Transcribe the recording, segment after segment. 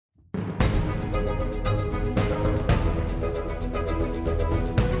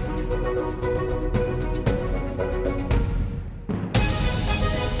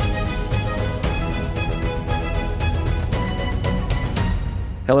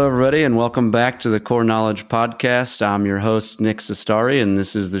Hello, everybody, and welcome back to the Core Knowledge Podcast. I'm your host, Nick Sestari, and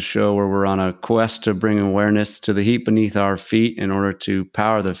this is the show where we're on a quest to bring awareness to the heat beneath our feet in order to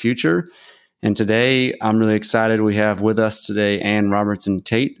power the future. And today, I'm really excited. We have with us today Anne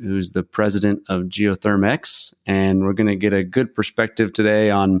Robertson-Tate, who's the president of GeothermX, and we're going to get a good perspective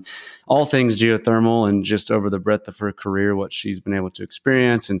today on all things geothermal and just over the breadth of her career, what she's been able to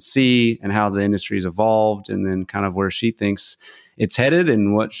experience and see, and how the industry's evolved, and then kind of where she thinks it's headed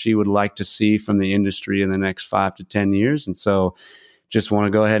and what she would like to see from the industry in the next 5 to 10 years. And so just want to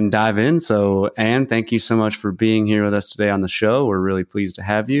go ahead and dive in. So Anne, thank you so much for being here with us today on the show. We're really pleased to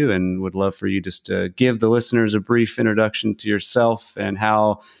have you and would love for you just to give the listeners a brief introduction to yourself and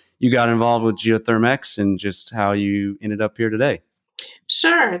how you got involved with GeothermX and just how you ended up here today.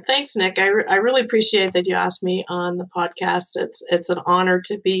 Sure. Thanks, Nick. I really appreciate that you asked me on the podcast. It's an honor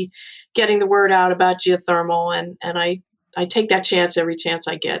to be getting the word out about geothermal, and I take that chance every chance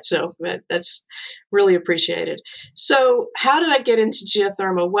I get. So that's really appreciated. So how did I get into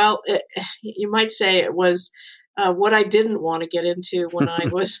geothermal? Well, you might say it was what I didn't want to get into when I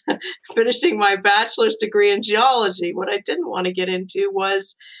was finishing my bachelor's degree in geology. What I didn't want to get into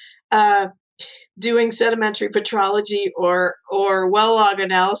was doing sedimentary petrology or well log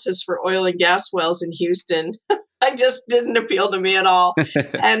analysis for oil and gas wells in Houston. I just didn't appeal to me at all.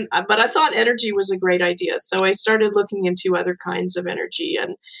 But I thought energy was a great idea. So I started looking into other kinds of energy.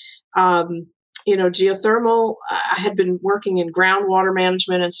 And, geothermal, I had been working in groundwater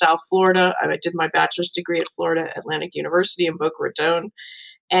management in South Florida. I did my bachelor's degree at Florida Atlantic University in Boca Raton.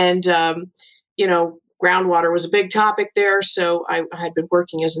 And, groundwater was a big topic there. So I had been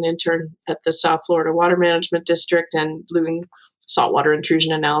working as an intern at the South Florida Water Management District and doing saltwater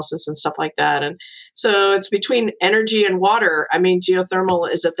intrusion analysis and stuff like that. And so it's between energy and water. I mean,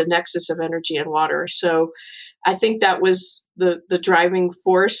 geothermal is at the nexus of energy and water. So I think that was the driving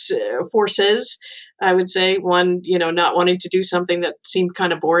forces, I would say. One, not wanting to do something that seemed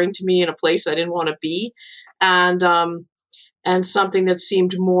kind of boring to me in a place I didn't want to be. And something that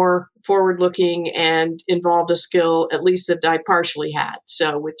seemed more forward-looking and involved a skill, at least that I partially had,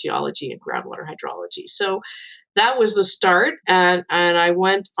 so with geology and groundwater hydrology. So that was the start, and I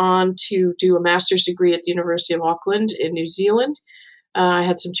went on to do a master's degree at the University of Auckland in New Zealand. I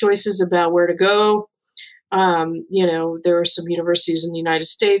had some choices about where to go. There were some universities in the United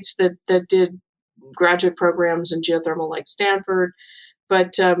States that did graduate programs in geothermal like Stanford,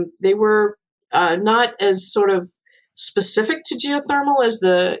 but they were not as sort of specific to geothermal as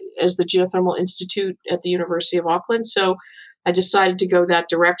the Geothermal Institute at the University of Auckland. So I decided to go that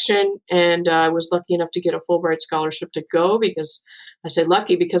direction, and I was lucky enough to get a Fulbright scholarship to go, because I say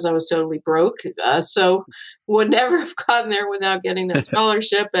lucky because I was totally broke. So would never have gotten there without getting that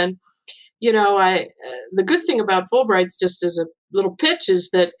scholarship. And, the good thing about Fulbrights, just as a little pitch, is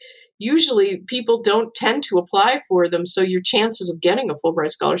that usually people don't tend to apply for them. So your chances of getting a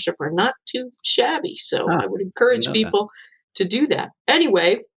Fulbright scholarship are not too shabby. So I would encourage people to do that.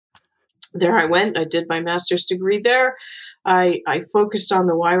 Anyway, there I went. I did my master's degree there. I focused on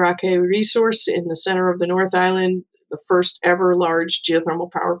the Wairakei resource in the center of the North Island, the first ever large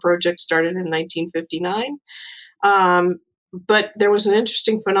geothermal power project started in 1959. But there was an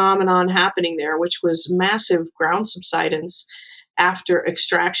interesting phenomenon happening there, which was massive ground subsidence after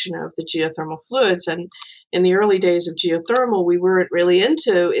extraction of the geothermal fluids. And in the early days of geothermal, we weren't really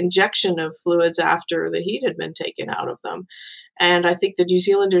into injection of fluids after the heat had been taken out of them. And I think the New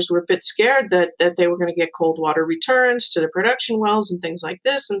Zealanders were a bit scared that they were going to get cold water returns to the production wells and things like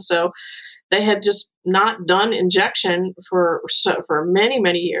this. And so they had just not done injection for many,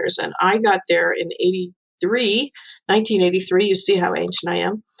 many years. And I got there in 1983. You see how ancient I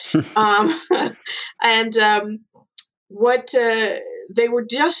am. They were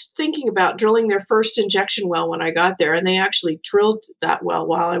just thinking about drilling their first injection well when I got there, and they actually drilled that well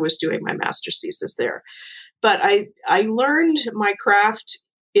while I was doing my master's thesis there. But I learned my craft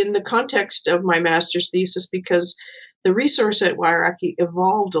in the context of my master's thesis because the resource at Wairakei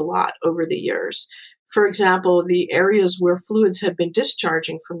evolved a lot over the years. For example, the areas where fluids had been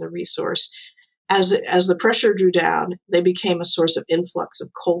discharging from the resource, as the pressure drew down, they became a source of influx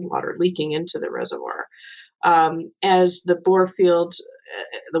of cold water leaking into the reservoir. As the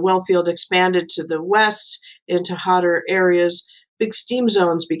well field expanded to the west into hotter areas, big steam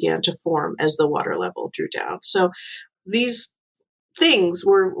zones began to form as the water level drew down. So these things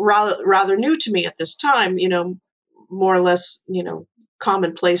were rather new to me at this time, more or less,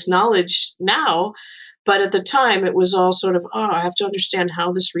 commonplace knowledge now. But at the time, it was all sort of, I have to understand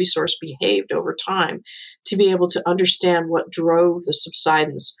how this resource behaved over time to be able to understand what drove the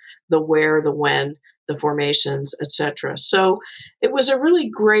subsidence, the where, the when, the formations, etc. So it was a really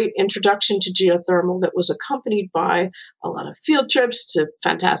great introduction to geothermal that was accompanied by a lot of field trips to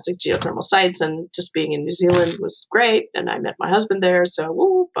fantastic geothermal sites, and just being in New Zealand was great. And I met my husband there, so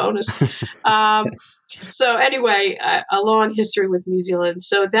woo, bonus. So anyway, a long history with New Zealand.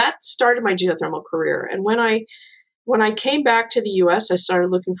 So that started my geothermal career. And when I came back to the U.S., I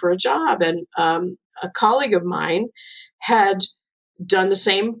started looking for a job, and a colleague of mine had done the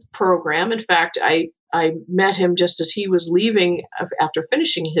same program. In fact, I met him just as he was leaving after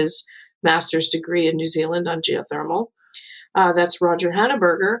finishing his master's degree in New Zealand on geothermal. That's Roger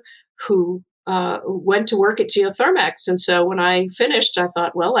Hanneberger, who went to work at Geothermex. And so when I finished, I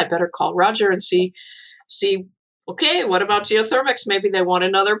thought, well, I better call Roger and see, okay, what about Geothermex? Maybe they want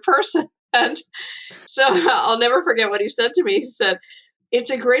another person. And so I'll never forget what he said to me. He said, it's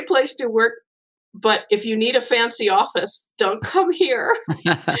a great place to work, but if you need a fancy office, don't come here.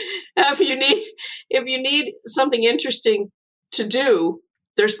 if you need something interesting to do,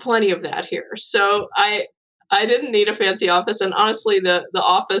 there's plenty of that here. So I didn't need a fancy office, and honestly, the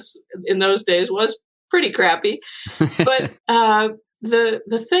office in those days was pretty crappy. But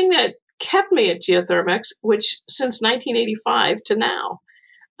the thing that kept me at Geothermex, which since 1985 to now,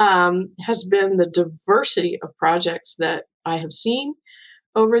 has been the diversity of projects that I have seen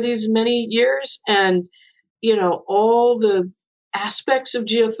over these many years, and all the aspects of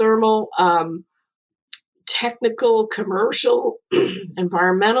geothermal, technical, commercial,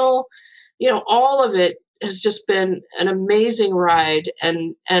 environmental, all of it has just been an amazing ride,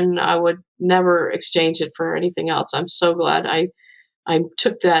 and I would never exchange it for anything else. I'm so glad I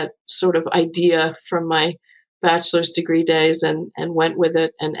took that sort of idea from my bachelor's degree days and went with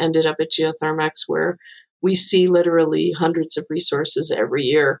it and ended up at Geothermex, where we see literally hundreds of resources every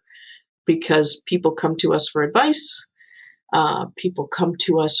year because people come to us for advice. People come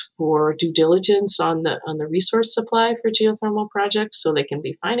to us for due diligence on the resource supply for geothermal projects so they can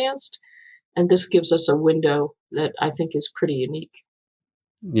be financed. And this gives us a window that I think is pretty unique.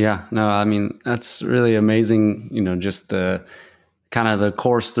 Yeah, no, I mean, that's really amazing. Just the kind of the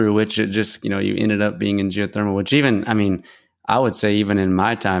course through which it just, you ended up being in geothermal, which even, I mean, I would say even in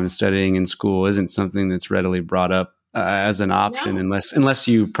my time studying in school isn't something that's readily brought up as an option, No. unless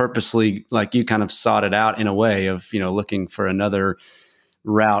you purposely, like you kind of sought it out in a way of, looking for another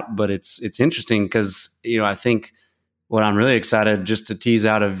route. But it's interesting because, I think what I'm really excited just to tease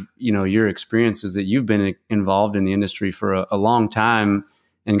out of, your experience is that you've been involved in the industry for a long time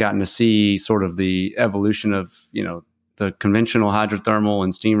and gotten to see sort of the evolution of, the conventional hydrothermal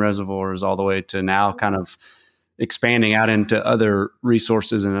and steam reservoirs all the way to now kind of expanding out into other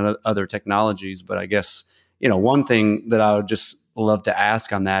resources and other technologies. But I guess, one thing that I would just love to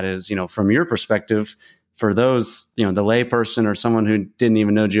ask on that is, from your perspective, for those, the layperson or someone who didn't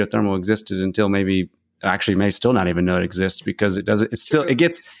even know geothermal existed until maybe may still not even know it exists because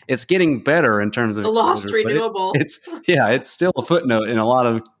it's getting better in terms of the lost renewable. It's still a footnote in a lot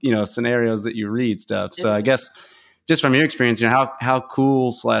of, scenarios that you read stuff. So I guess just from your experience, how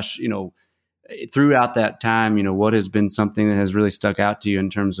cool / throughout that time, what has been something that has really stuck out to you in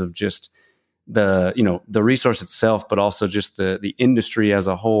terms of just the resource itself, but also just the industry as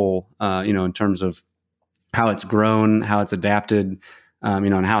a whole, in terms of how it's grown, how it's adapted,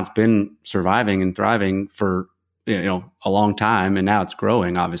 and how it's been surviving and thriving for, a long time. And now it's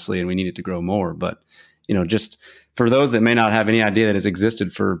growing, obviously, and we need it to grow more. But, just for those that may not have any idea that it's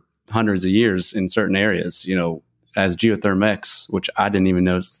existed for hundreds of years in certain areas, as Geothermex, which I didn't even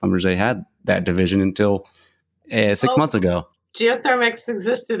know Schlumberger had that division until 6 months ago. Geothermex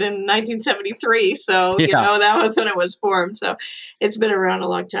existed in 1973, so that was when it was formed. So it's been around a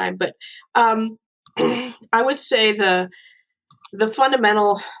long time. But I would say the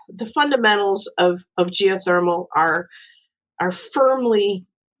fundamentals of geothermal are firmly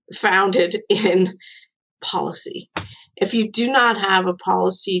founded in policy. If you do not have a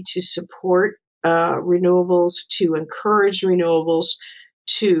policy to support renewables, to encourage renewables,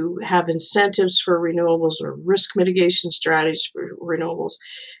 to have incentives for renewables or risk mitigation strategies for renewables,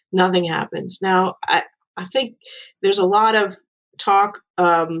 nothing happens. Now, I think there's a lot of talk,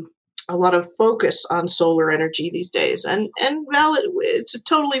 a lot of focus on solar energy these days, and valid. It's a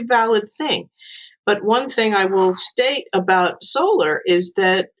totally valid thing. But one thing I will state about solar is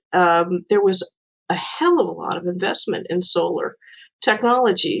that there was a hell of a lot of investment in solar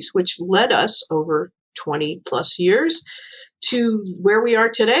technologies, which led us over 20 plus years to where we are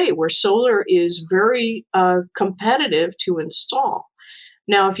today, where solar is very competitive to install.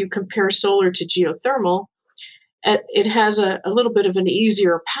 Now, if you compare solar to geothermal, it has a little bit of an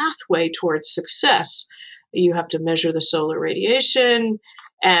easier pathway towards success. You have to measure the solar radiation,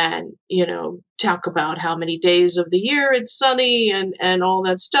 and, talk about how many days of the year it's sunny and all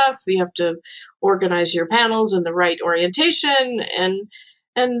that stuff. You have to organize your panels in the right orientation, and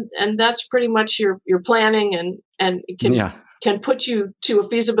that's pretty much your planning, and it can put you to a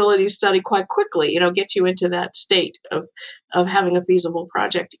feasibility study quite quickly, get you into that state of having a feasible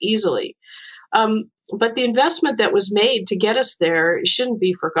project easily. But the investment that was made to get us there shouldn't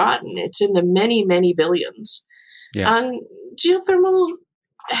be forgotten. It's in the many, many billions. Yeah. And geothermal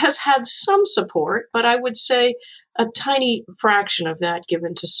has had some support, but I would say a tiny fraction of that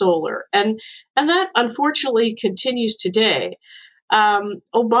given to solar. And that unfortunately continues today.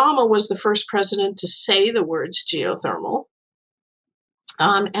 Obama was the first president to say the words geothermal.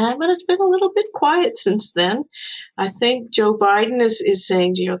 But it's been a little bit quiet since then. I think Joe Biden is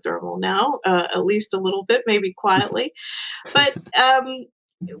saying geothermal now, at least a little bit, maybe quietly. But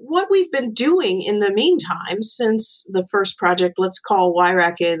what we've been doing in the meantime, since the first project, let's call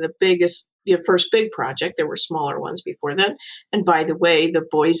Wairakei the biggest, first big project. There were smaller ones before then. And by the way, the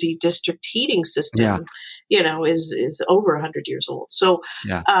Boise district heating system, is over 100 years old. So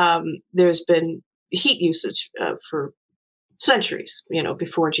there's been heat usage for centuries,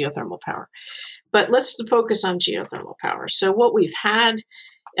 before geothermal power. But let's focus on geothermal power. So what we've had,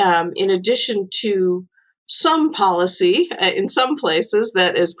 in addition to some policy in some places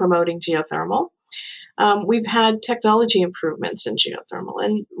that is promoting geothermal, we've had technology improvements in geothermal.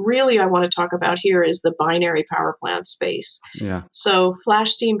 And really, I want to talk about here is the binary power plant space. Yeah. So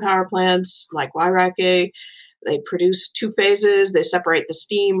flash steam power plants like Wairakei, they produce two phases. They separate the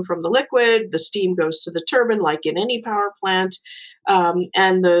steam from the liquid. The steam goes to the turbine, like in any power plant.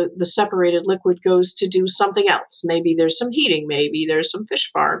 And the separated liquid goes to do something else. Maybe there's some heating. Maybe there's some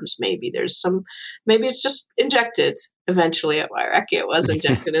fish farms. Maybe it's just injected. Eventually at Wairakei, it was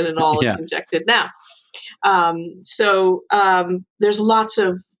injected, and all it's injected now. So there's lots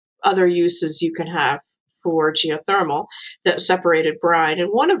of other uses you can have for geothermal that separated brine. And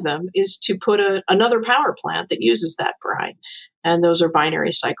one of them is to put another power plant that uses that brine. And those are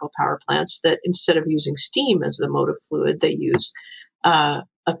binary cycle power plants that instead of using steam as the motive fluid, they use a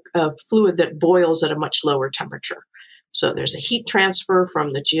fluid that boils at a much lower temperature. So there's a heat transfer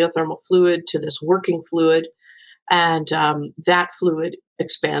from the geothermal fluid to this working fluid. And that fluid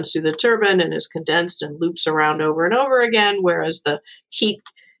expands through the turbine and is condensed and loops around over and over again, whereas the heat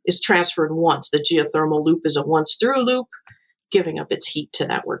is transferred once. The geothermal loop is a once-through loop, giving up its heat to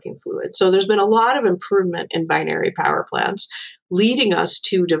that working fluid. So there's been a lot of improvement in binary power plants, leading us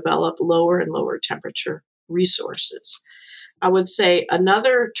to develop lower and lower temperature resources. I would say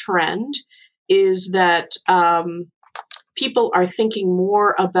another trend is that people are thinking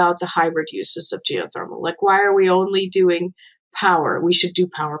more about the hybrid uses of geothermal. Like, why are we only doing power? We should do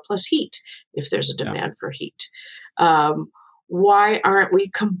power plus heat if there's a demand for heat. Why aren't we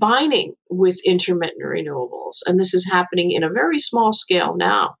combining with intermittent renewables? And this is happening in a very small scale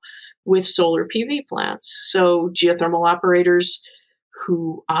now with solar PV plants. So geothermal operators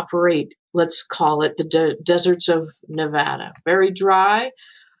who operate, let's call it the deserts of Nevada, very dry,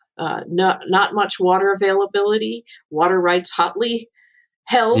 not much water availability, water rights hotly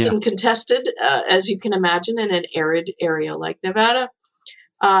held and contested, as you can imagine, in an arid area like Nevada.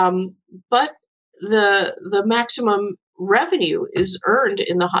 But the maximum revenue is earned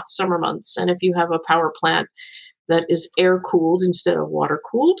in the hot summer months. And if you have a power plant that is air cooled instead of water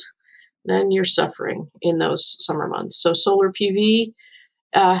cooled, then you're suffering in those summer months. So solar PV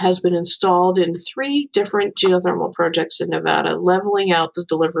has been installed in 3 different geothermal projects in Nevada, leveling out the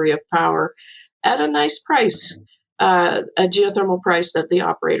delivery of power at a nice price, a geothermal price that the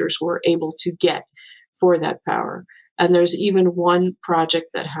operators were able to get for that power. And there's even one project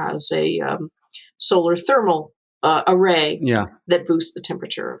that has a solar thermal array that boosts the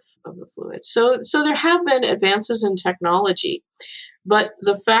temperature of the fluid. So there have been advances in technology, but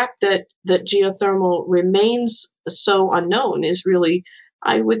the fact that geothermal remains so unknown is really,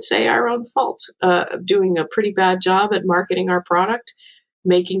 I would say, our own fault. Doing a pretty bad job at marketing our product,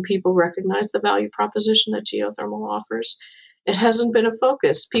 making people recognize the value proposition that geothermal offers. It hasn't been a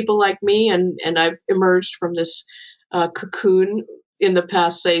focus. People like me, and I've emerged from this cocoon in the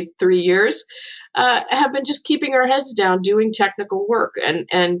past, say, 3 years, have been just keeping our heads down, doing technical work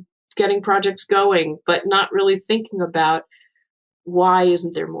and getting projects going, but not really thinking about why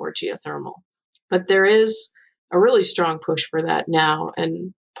isn't there more geothermal. But there is a really strong push for that now,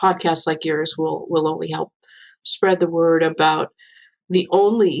 and podcasts like yours will only help spread the word about the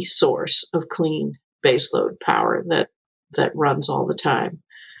only source of clean baseload power that runs all the time,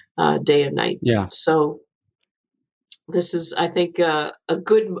 day and night. Yeah. So this is, I think, a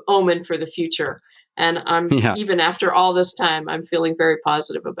good omen for the future And I'm Yeah. even after all this time, I'm feeling very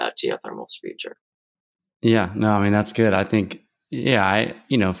positive about geothermal's future. Yeah, no, I mean, that's good. I think,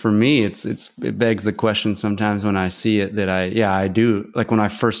 for me, it begs the question sometimes when I see it that I do, like when I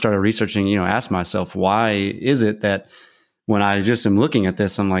first started researching, ask myself, why is it that when I just am looking at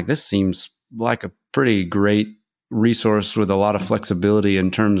this, I'm like, this seems like a pretty great resource with a lot of flexibility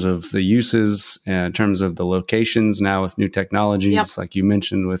in terms of the uses and in terms of the locations now with new technologies, Yep. like you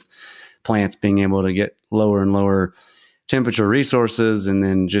mentioned, with plants being able to get lower and lower temperature resources, and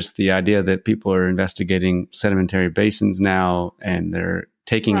then just the idea that people are investigating sedimentary basins now, and they're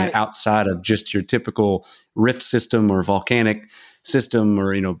taking it outside of just your typical rift system or volcanic system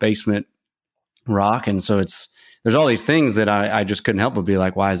or basement rock. And so there's all these things that I just couldn't help but be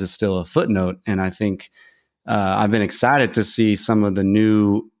like, why is this still a footnote? And I think I've been excited to see some of the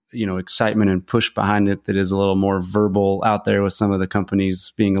new excitement and push behind it that is a little more verbal out there, with some of the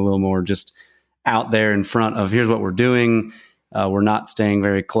companies being a little more just out there in front of, here's what we're doing. We're not staying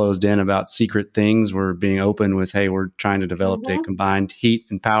very closed in about secret things. We're being open with, hey, we're trying to develop a combined heat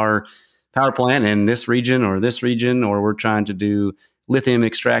and power plant in this region, or we're trying to do lithium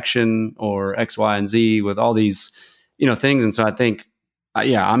extraction or X, Y, and Z with all these, things. And so I think,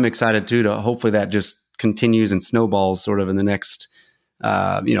 I'm excited too, to hopefully that just continues and snowballs sort of in the next,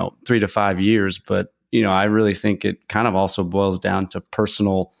 3 to 5 years. But, I really think it kind of also boils down to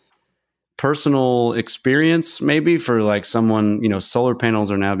personal experience, maybe, for like someone, solar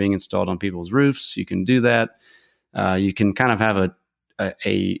panels are now being installed on people's roofs. You can do that. You can kind of have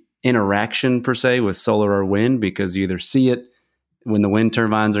a interaction per se with solar or wind, because you either see it when the wind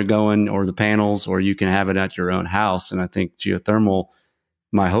turbines are going or the panels, or you can have it at your own house. And I think geothermal,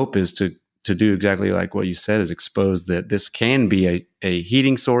 my hope is to do exactly like what you said, is expose that this can be a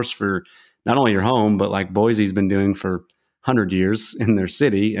heating source for not only your home, but like Boise's been doing for 100 years in their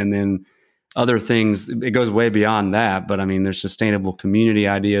city. And then other things, it goes way beyond that. But I mean, there's sustainable community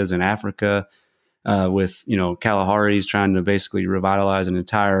ideas in Africa, with, Kalahari's trying to basically revitalize an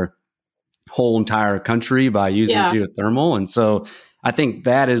entire country by using geothermal. And so I think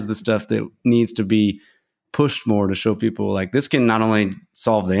that is the stuff that needs to be pushed more, to show people like this can not only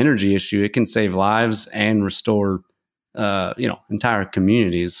solve the energy issue, it can save lives and restore, entire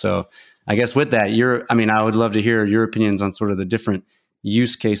communities. So I guess with that, I would love to hear your opinions on sort of the different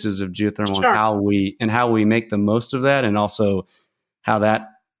use cases of geothermal, and how we make the most of that, and also how that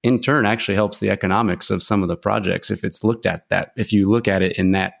in turn actually helps the economics of some of the projects, if you look at it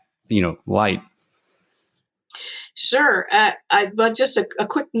in that, light. Sure. But just a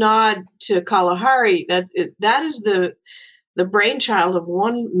quick nod to Kalahari. That is the brainchild of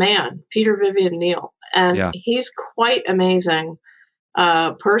one man, Peter Vivian Neal, and he's quite amazing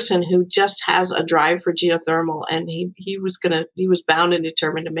person who just has a drive for geothermal, and he was bound and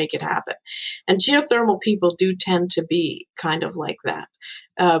determined to make it happen. And geothermal people do tend to be kind of like that,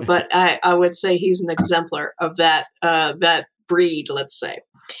 but I would say he's an exemplar of that breed, let's say.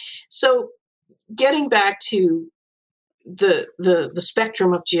 So, getting back to the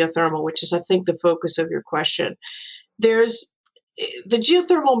spectrum of geothermal, which is, I think, the focus of your question, there's the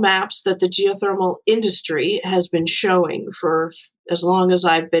geothermal maps that the geothermal industry has been showing for as long as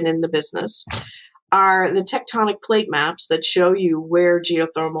I've been in the business are the tectonic plate maps that show you where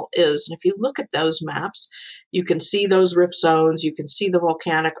geothermal is. And if you look at those maps, you can see those rift zones, you can see the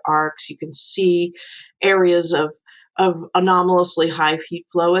volcanic arcs, you can see areas of anomalously high heat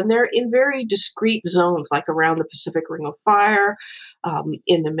flow, and they're in very discrete zones, like around the Pacific Ring of Fire,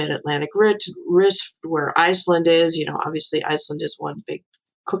 in the Mid-Atlantic Rift, where Iceland is. Obviously Iceland is one big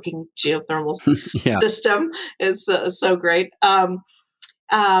cooking geothermal system. It's so great. But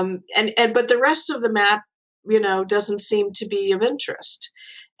the rest of the map, doesn't seem to be of interest,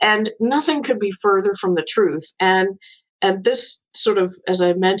 and nothing could be further from the truth. And this sort of, as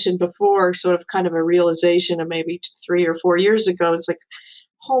I mentioned before, sort of kind of a realization of maybe 3 or 4 years ago. It's like,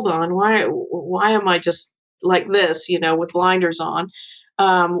 hold on, why am I just like this, with blinders on?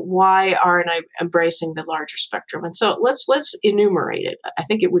 Why aren't I embracing the larger spectrum? And so let's enumerate it. I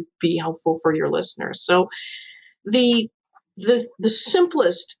think it would be helpful for your listeners. So the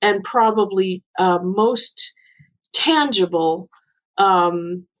simplest and probably most tangible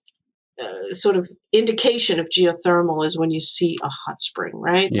sort of indication of geothermal is when you see a hot spring,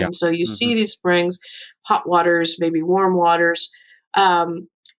 right? Yeah. And so you see these springs, hot waters, maybe warm waters.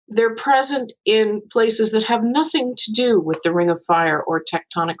 They're present in places that have nothing to do with the Ring of Fire or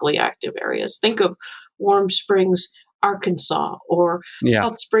tectonically active areas. Think of Warm Springs, Arkansas, or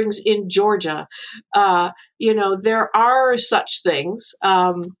hot springs in Georgia. There are such things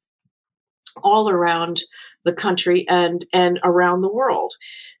all around the country and around the world.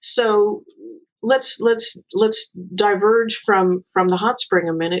 So let's diverge from the hot spring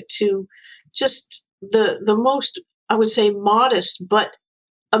a minute to just the most, I would say, modest but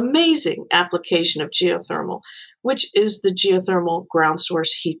amazing application of geothermal, which is the geothermal ground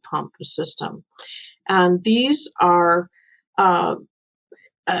source heat pump system. And these are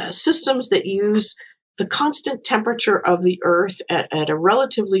systems that use the constant temperature of the earth at a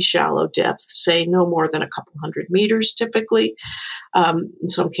relatively shallow depth, say no more than a couple hundred meters typically, in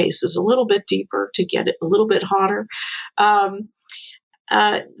some cases a little bit deeper to get it a little bit hotter,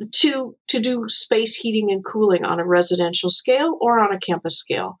 to do space heating and cooling on a residential scale or on a campus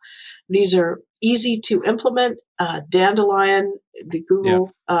scale. These are easy to implement. Dandelion, the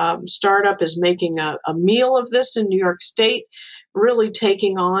Google startup, is making a meal of this in New York State, really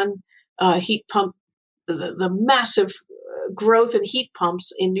taking on heat pump, the massive growth in heat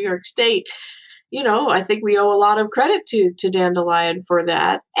pumps in New York State. I think we owe a lot of credit to Dandelion for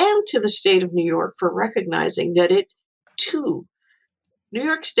that, and to the state of New York for recognizing that it too, New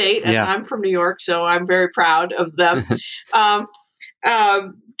York State, and I'm from New York, so I'm very proud of them,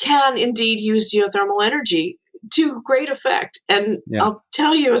 can indeed use geothermal energy to great effect. And I'll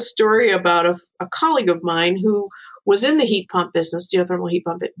tell you a story about a colleague of mine who was in the heat pump business, geothermal heat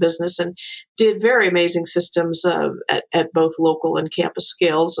pump business, and did very amazing systems at both local and campus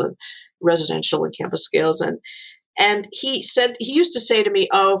scales, and residential and campus scales. And he said, he used to say to me,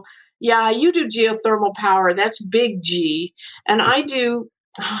 "Oh, yeah, you do geothermal power, that's big G, and I do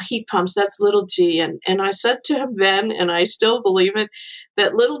heat pumps, that's little g." And I said to him then, and I still believe it,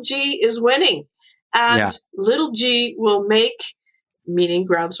 that little g is winning. And little g will make, meaning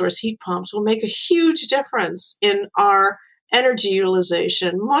ground source heat pumps, will make a huge difference in our energy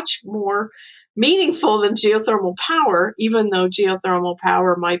utilization, much more meaningful than geothermal power, even though geothermal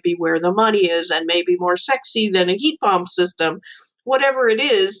power might be where the money is and maybe more sexy than a heat pump system. Whatever it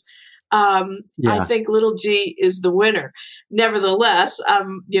is, I think little g is the winner. Nevertheless,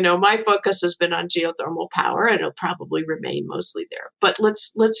 my focus has been on geothermal power, and it'll probably remain mostly there. But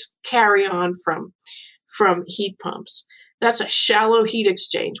let's carry on from heat pumps. That's a shallow heat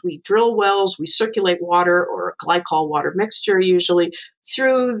exchange. We drill wells, we circulate water, or a glycol water mixture usually,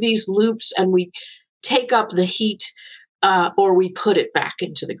 through these loops, and we take up the heat, or we put it back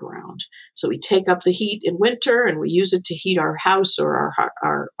into the ground. So we take up the heat in winter and we use it to heat our house or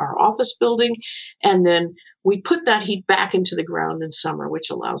our office building. And then we put that heat back into the ground in summer, which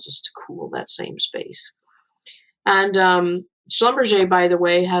allows us to cool that same space. And Schlumberger, by the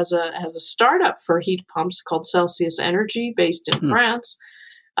way, has a startup for heat pumps called Celsius Energy, based in France,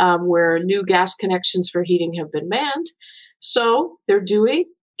 where new gas connections for heating have been manned. So they're doing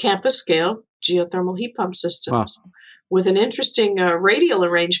campus scale geothermal heat pump systems. Wow. With an interesting radial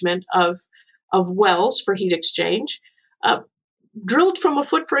arrangement of wells for heat exchange, drilled from a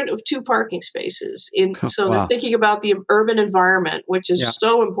footprint of 2 parking spaces. So they're thinking about the urban environment, which is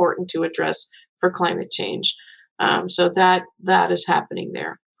so important to address for climate change. So that is happening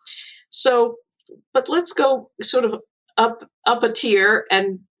there. So, but let's go sort of up a tier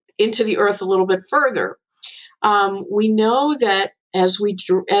and into the earth a little bit further. We know that as we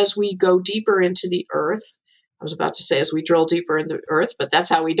go deeper into the earth, I was about to say as we drill deeper in the earth, but that's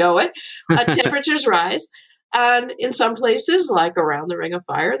how we know it. Temperatures rise. And in some places, like around the Ring of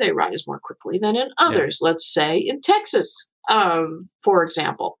Fire, they rise more quickly than in others. Let's say in Texas, for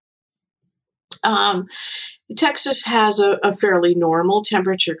example. Texas has a fairly normal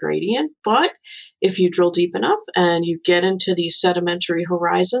temperature gradient, but if you drill deep enough and you get into these sedimentary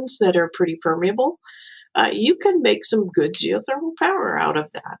horizons that are pretty permeable, you can make some good geothermal power out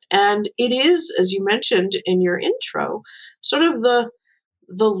of that. And it is, as you mentioned in your intro, sort of the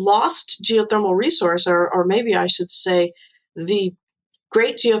lost geothermal resource, or maybe I should say the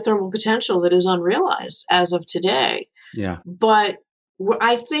great geothermal potential that is unrealized as of today. Yeah. But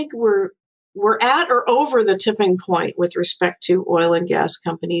I think we're at or over the tipping point with respect to oil and gas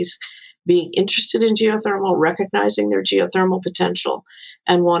companies being interested in geothermal, recognizing their geothermal potential,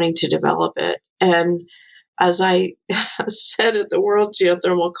 and wanting to develop it. And as I said at the World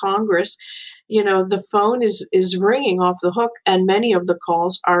Geothermal Congress, the phone is ringing off the hook, and many of the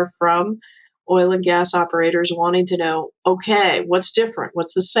calls are from oil and gas operators wanting to know, okay, what's different?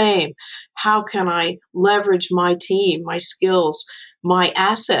 What's the same? How can I leverage my team, my skills, my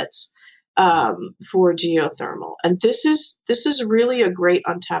assets for geothermal? And this is really a great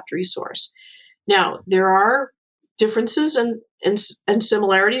untapped resource. Now, there are differences and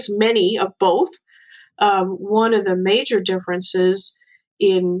similarities, many of both. One of the major differences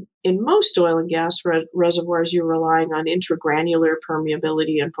in most oil and gas reservoirs, you're relying on intragranular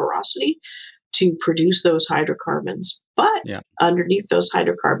permeability and porosity to produce those hydrocarbons. But underneath those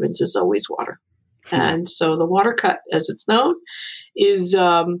hydrocarbons is always water. And so the water cut, as it's known, is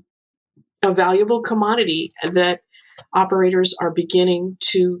a valuable commodity that operators are beginning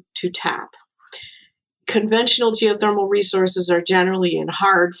to tap. Conventional geothermal resources are generally in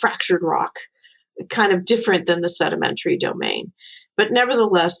hard, fractured rock, kind of different than the sedimentary domain. But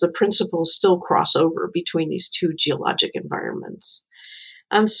nevertheless, the principles still cross over between these two geologic environments.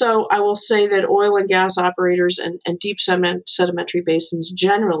 And so I will say that oil and gas operators and deep sedimentary basins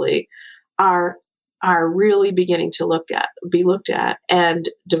generally are really beginning to be looked at and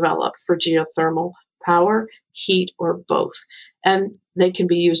developed for geothermal power, heat, or both. And they can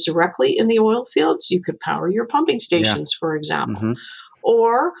be used directly in the oil fields. You could power your pumping stations, for example. Mm-hmm.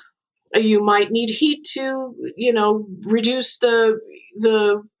 Or you might need heat to, reduce I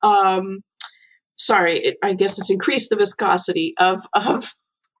guess it's increase the viscosity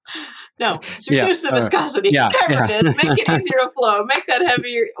reduce the viscosity. Whatever it is, make it easier to flow, make that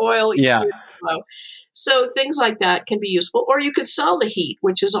heavier oil easier to flow. So things like that can be useful. Or you could sell the heat,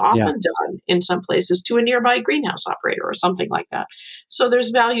 which is often done in some places, to a nearby greenhouse operator or something like that. So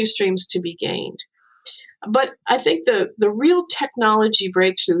there's value streams to be gained. But I think the real technology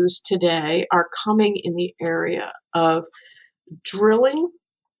breakthroughs today are coming in the area of drilling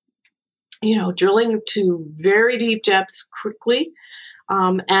to very deep depths quickly.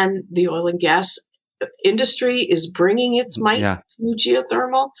 And the oil and gas industry is bringing its might to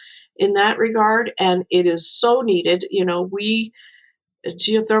geothermal in that regard. And it is so needed.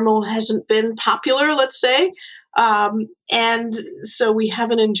 Geothermal hasn't been popular, let's say. And so we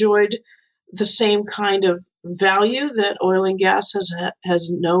haven't enjoyed the same kind of value that oil and gas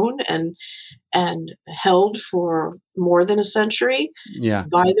has known and held for more than a century. Yeah.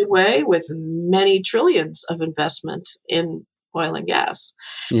 By the way, with many trillions of investment in oil and gas.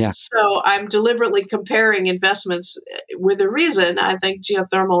 Yeah. So I'm deliberately comparing investments with a reason. I think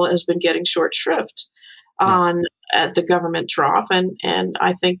geothermal has been getting short shrift at the government trough. And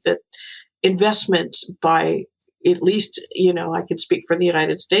I think that investment by at least, I could speak for the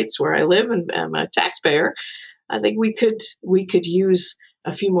United States where I live and I'm a taxpayer. I think we could use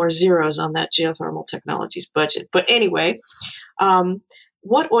a few more zeros on that geothermal technologies budget. But anyway,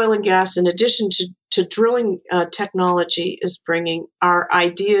 what oil and gas, in addition to drilling technology, is bringing are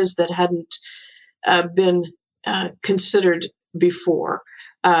ideas that hadn't been considered before.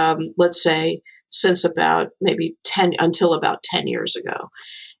 Let's say since about until about 10 years ago.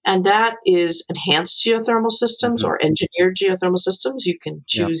 And that is enhanced geothermal systems or engineered geothermal systems. You can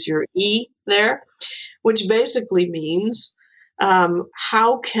choose your E there, which basically means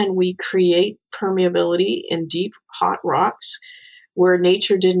how can we create permeability in deep, hot rocks where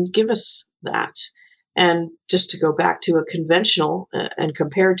nature didn't give us that? And just to go back to a conventional and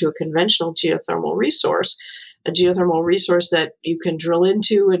compared to a conventional geothermal resource, a geothermal resource that you can drill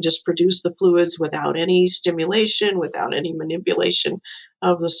into and just produce the fluids without any stimulation, without any manipulation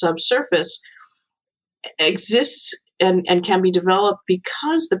of the subsurface, exists and can be developed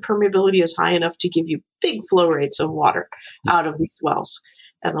because the permeability is high enough to give you big flow rates of water out of these wells.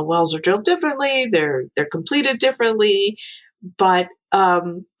 And the wells are drilled differently, they're completed differently, but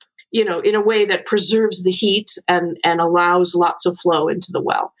in a way that preserves the heat and allows lots of flow into the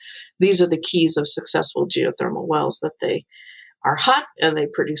well. These are the keys of successful geothermal wells, that they are hot and they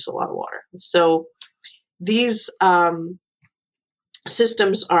produce a lot of water. So these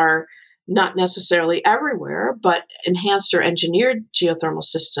systems are not necessarily everywhere, but enhanced or engineered geothermal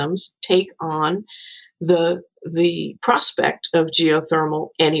systems take on the prospect of geothermal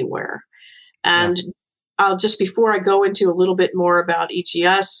anywhere. And I'll just, before I go into a little bit more about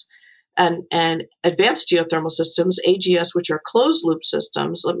EGS and advanced geothermal systems, AGS, which are closed loop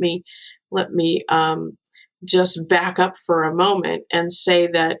systems, let me just back up for a moment and say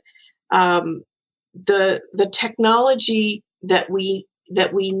that the technology that we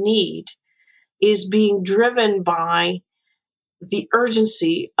need is being driven by the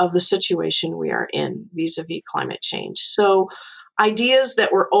urgency of the situation we are in vis-a-vis climate change. So ideas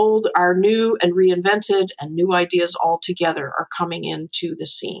that were old are new and reinvented, and new ideas altogether are coming into the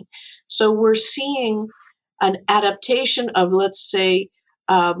scene. So we're seeing an adaptation of, let's say,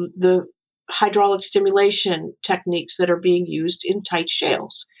 the hydraulic stimulation techniques that are being used in tight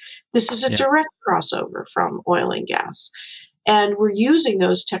shales. This is a direct crossover from oil and gas. And we're using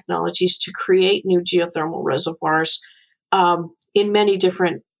those technologies to create new geothermal reservoirs in many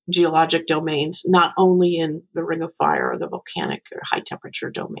different geologic domains, not only in the Ring of Fire or the volcanic or high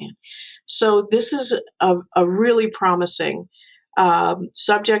temperature domain. So this is a really promising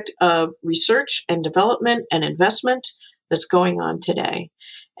subject of research and development and investment that's going on today.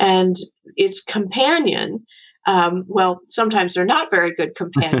 And its companion, Well, sometimes they're not very good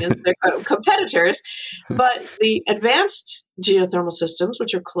companions, they're competitors, but the advanced geothermal systems,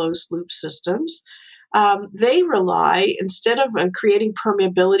 which are closed loop systems, they rely, instead of creating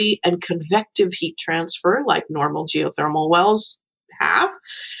permeability and convective heat transfer like normal geothermal wells have,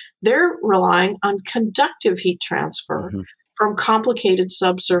 they're relying on conductive heat transfer from complicated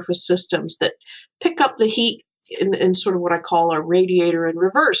subsurface systems that pick up the heat in sort of what I call a radiator in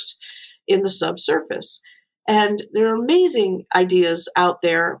reverse in the subsurface. And there are amazing ideas out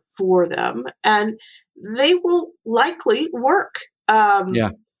there for them, and they will likely work.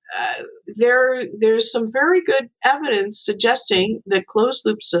 There's some very good evidence suggesting that closed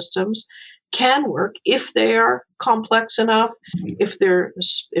loop systems can work if they are complex enough, if the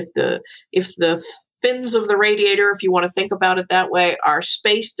fins of the radiator, if you want to think about it that way, are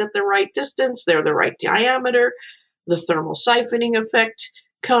spaced at the right distance, they're the right diameter, the thermal siphoning effect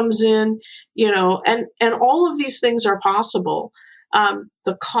comes in, and all of these things are possible.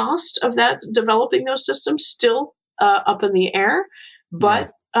 The cost of that, developing those systems, still up in the air,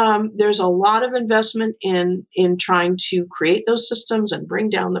 but there's a lot of investment in trying to create those systems and bring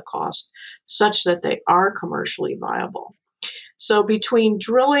down the cost such that they are commercially viable. So between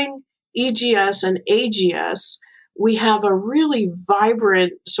drilling, EGS, and AGS, we have a really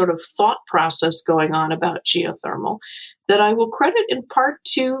vibrant sort of thought process going on about geothermal that I will credit in part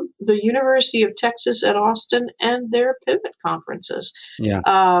to the University of Texas at Austin and their pivot conferences.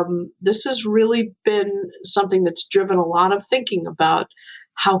 This has really been something that's driven a lot of thinking about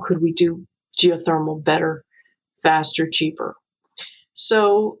how could we do geothermal better, faster, cheaper.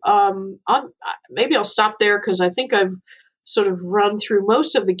 So maybe I'll stop there because I think I've sort of run through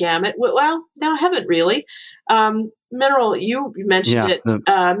most of the gamut. Well, no, I haven't really. Mineral, you mentioned it,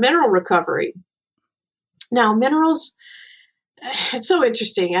 mineral recovery. Now, minerals, it's so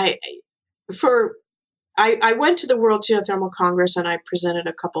interesting. I went to the World Geothermal Congress and I presented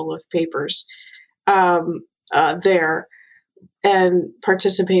a couple of papers there and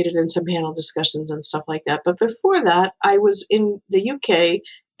participated in some panel discussions and stuff like that. But before that, I was in the UK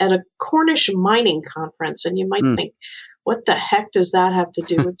at a Cornish mining conference, and you might think, what the heck does that have to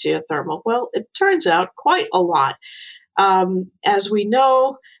do with geothermal? Well, it turns out quite a lot. As we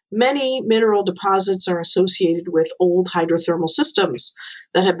know, many mineral deposits are associated with old hydrothermal systems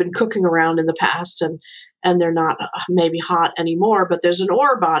that have been cooking around in the past, and they're not maybe hot anymore, but there's an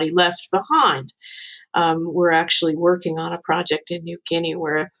ore body left behind. We're actually working on a project in New Guinea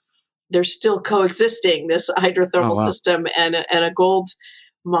where they're still coexisting, this hydrothermal system and a gold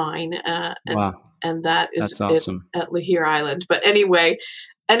mine. And that is awesome. At Lihir Island. But anyway,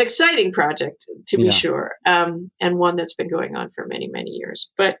 an exciting project to be sure, and one that's been going on for many, many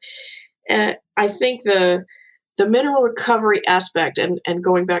years. But I think the mineral recovery aspect, and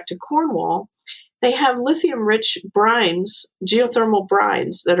going back to Cornwall, they have lithium-rich brines, geothermal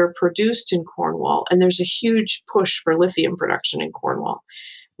brines, that are produced in Cornwall, and there's a huge push for lithium production in Cornwall.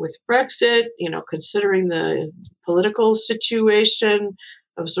 With Brexit, considering the political situation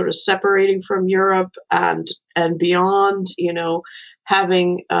of sort of separating from Europe and beyond,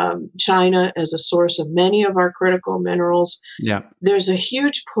 having China as a source of many of our critical minerals. There's a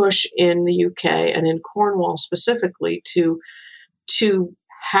huge push in the UK and in Cornwall specifically to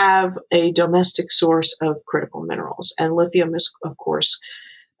have a domestic source of critical minerals, and lithium is, of course,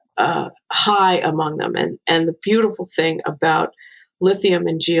 high among them. And the beautiful thing about lithium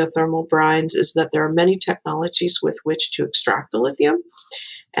and geothermal brines is that there are many technologies with which to extract the lithium.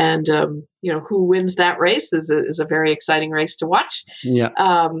 And, who wins that race is a very exciting race to watch.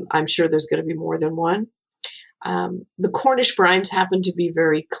 I'm sure there's going to be more than one. The Cornish brines happen to be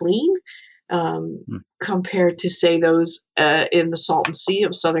very clean compared to, say, those in the Salton Sea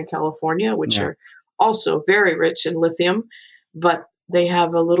of Southern California, which are also very rich in lithium, but they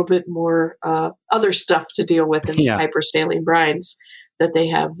have a little bit more other stuff to deal with in these hypersaline brines that they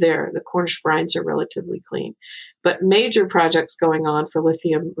have there. The Cornish brines are relatively clean, but major projects going on for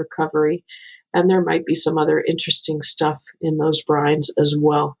lithium recovery, and there might be some other interesting stuff in those brines as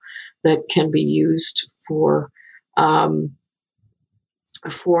well that can be used for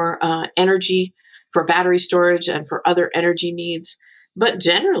energy, for battery storage, and for other energy needs. But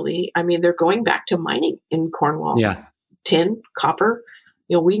generally, they're going back to mining in Cornwall. Tin, copper,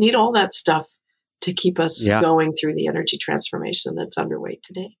 we need all that stuff to keep us going through the energy transformation that's underway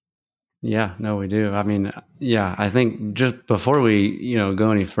today. Yeah, no, we do. I think just before we,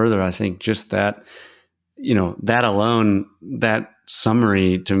 go any further, I think just that, that alone, that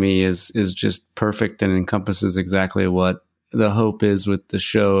summary to me is just perfect and encompasses exactly what the hope is with the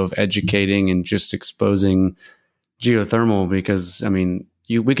show, of educating and just exposing geothermal, because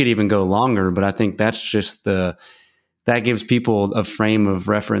we could even go longer, but I think that's just that gives people a frame of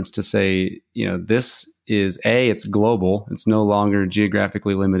reference to say, this is it's global. It's no longer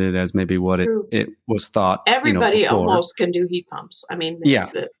geographically limited as maybe what it was thought. Everybody before. Almost can do heat pumps. I mean, yeah.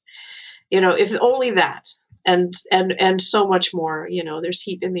 If only that, and so much more. There's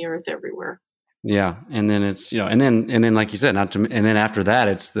heat in the earth everywhere. Yeah, and then it's and then like you said, and then after that,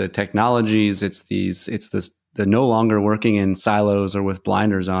 it's the technologies. It's the no longer working in silos or with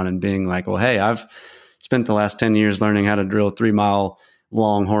blinders on and being like, well, hey, I've spent the last 10 years learning how to drill 3-mile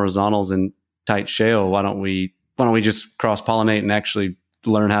long horizontals in tight shale. Why don't we just cross pollinate and actually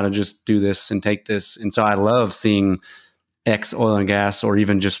learn how to just do this and take this? And so I love seeing ex oil and gas or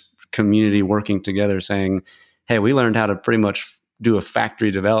even just community working together saying, hey, we learned how to pretty much do a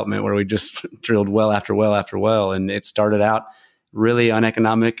factory development where we just drilled well after well after well. And it started out really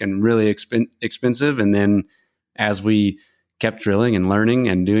uneconomic and really expensive. And then as we kept drilling and learning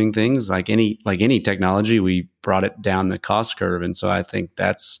and doing things like any technology, we brought it down the cost curve. And so I think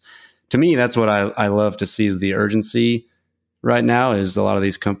that's what I love to see is the urgency right now is a lot of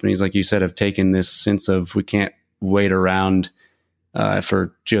these companies, like you said, have taken this sense of we can't wait around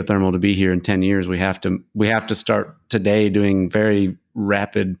for geothermal to be here in 10 years. We have to start today doing very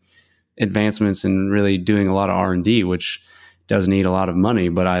rapid advancements and really doing a lot of R&D, which does need a lot of money.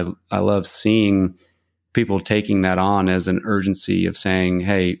 But I love seeing people taking that on as an urgency of saying,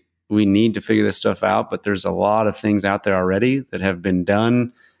 hey, we need to figure this stuff out, but there's a lot of things out there already that have been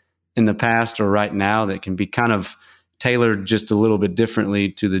done in the past or right now that can be kind of tailored just a little bit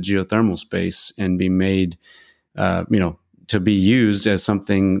differently to the geothermal space and be made, to be used as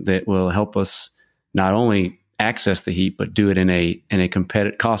something that will help us not only access the heat, but do it in a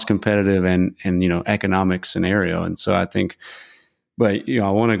cost competitive and economic scenario. And so I think, but I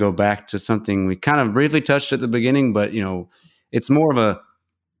want to go back to something we kind of briefly touched at the beginning, but it's more of a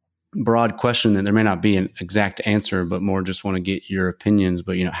broad question that there may not be an exact answer, but more just want to get your opinions.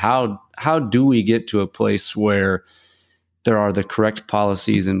 But how do we get to a place where there are the correct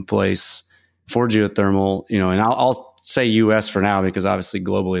policies in place for geothermal? And I'll say U.S. for now because obviously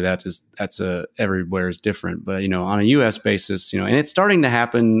globally everywhere is different. But on a U.S. basis, and it's starting to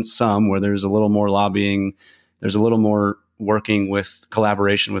happen some where there's a little more lobbying, there's a little more working with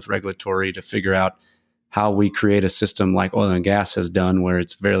collaboration with regulatory to figure out how we create a system like oil and gas has done, where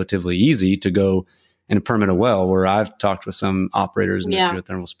it's relatively easy to go and permit a well. Where I've talked with some operators in the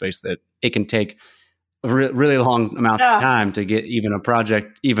geothermal space that it can take a really long amount of time to get even a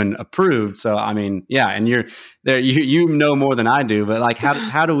project even approved. So, I mean, and you're there, you know more than I do, but like,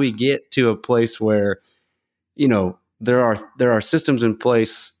 how do we get to a place where, there are systems in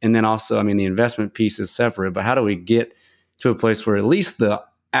place, and then also, I mean, the investment piece is separate, but how do we get to a place where at least the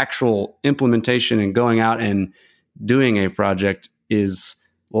actual implementation and going out and doing a project is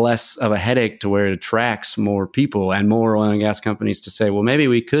less of a headache to where it attracts more people and more oil and gas companies to say, well, maybe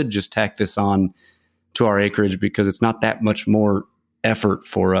we could just tack this on to our acreage because it's not that much more effort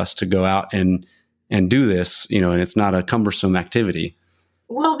for us to go out and do this, and it's not a cumbersome activity.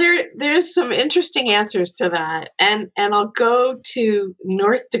 Well, there's some interesting answers to that. And I'll go to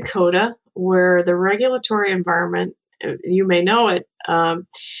North Dakota, where the regulatory environment, you may know it,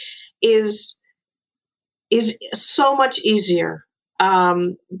 is so much easier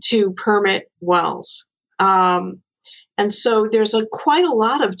to permit wells. And so there's quite a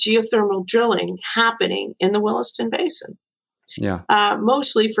lot of geothermal drilling happening in the Williston Basin. Yeah.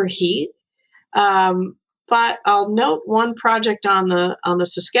 Mostly for heat. But I'll note one project on the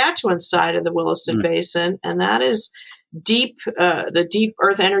Saskatchewan side of the Williston Basin, and that is DEEP, the Deep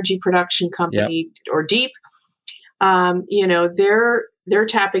Earth Energy Production Company, or DEEP. They're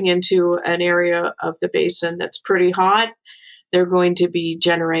tapping into an area of the basin that's pretty hot. They're going to be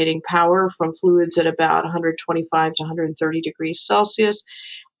generating power from fluids at about 125 to 130 degrees Celsius.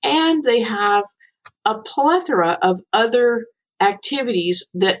 And they have a plethora of other activities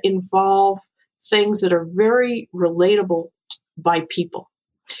that involve things that are very relatable by people.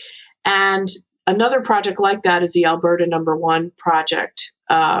 And another project like that is the Alberta No. 1 project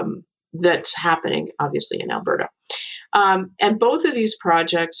that's happening, obviously, in Alberta. And both of these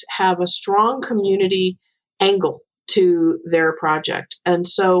projects have a strong community angle to their project. And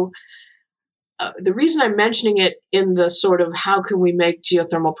so the reason I'm mentioning it in the sort of how can we make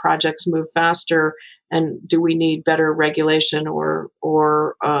geothermal projects move faster, and do we need better regulation or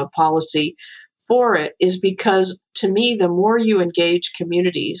policy for it, is because to me, the more you engage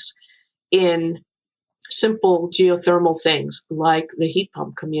communities in simple geothermal things like the heat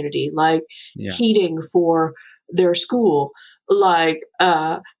pump community, like heating for their school, like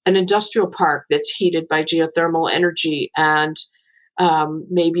an industrial park that's heated by geothermal energy, and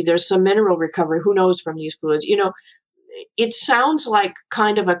Maybe there's some mineral recovery. Who knows from these fluids? It sounds like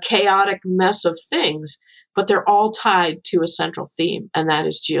kind of a chaotic mess of things, but they're all tied to a central theme, and that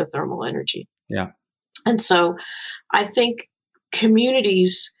is geothermal energy. Yeah. And so I think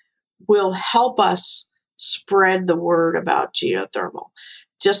communities will help us spread the word about geothermal.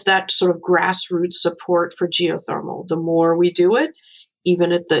 Just that sort of grassroots support for geothermal. The more we do it,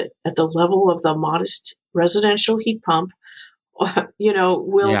 even at the level of the modest residential heat pump,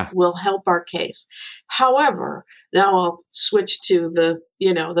 will help our case. However, now I'll switch to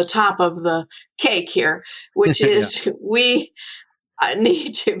the top of the cake here, which is we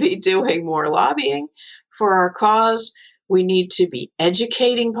need to be doing more lobbying for our cause. We need to be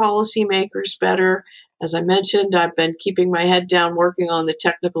educating policymakers better. As I mentioned, I've been keeping my head down working on the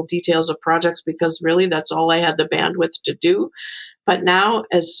technical details of projects because really that's all I had the bandwidth to do. But now,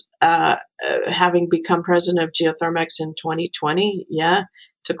 as having become president of Geothermex in 2020,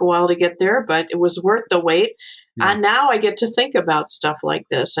 took a while to get there, but it was worth the wait. Yeah. And now I get to think about stuff like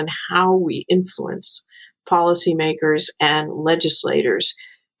this and how we influence policymakers and legislators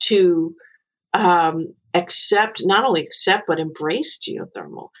to not only accept, but embrace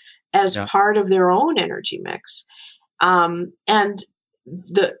geothermal as part of their own energy mix. And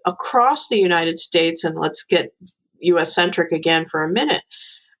across the United States, and let's get U.S.-centric again for a minute,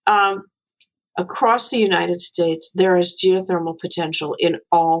 across the United States, there is geothermal potential in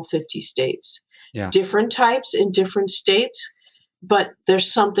all 50 states. Yeah. Different types in different states, but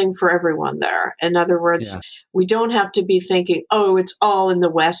there's something for everyone there. In other words, we don't have to be thinking, oh, it's all in the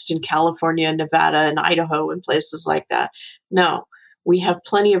West, in California, and Nevada, and Idaho, and places like that. No, we have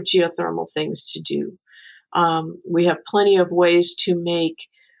plenty of geothermal things to do. We have plenty of ways to make,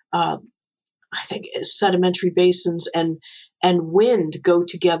 I think, sedimentary basins and wind go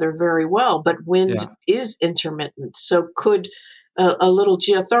together very well, but wind is intermittent. So could a little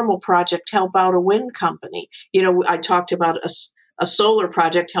geothermal project help out a wind company? I talked about a solar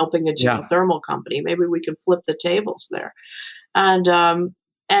project helping a geothermal company. Maybe we can flip the tables there. And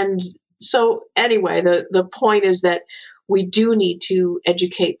so anyway, the point is that we do need to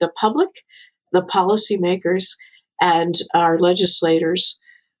educate the public, the policymakers, and our legislators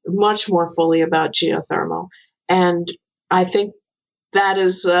much more fully about geothermal. And I think that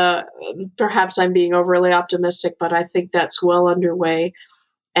is, perhaps I'm being overly optimistic, but I think that's well underway.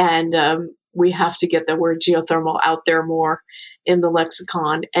 And we have to get the word geothermal out there more in the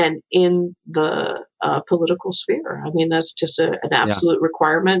lexicon and in the political sphere. I mean, that's just an absolute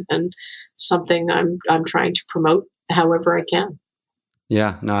requirement and something I'm trying to promote however I can.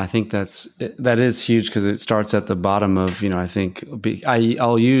 Yeah, no, I think that is huge because it starts at the bottom of, I think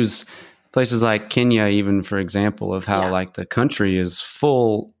I'll use places like Kenya, even for example, of how like the country is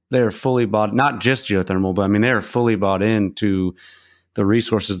they're fully bought, not just geothermal, but I mean, they're fully bought into the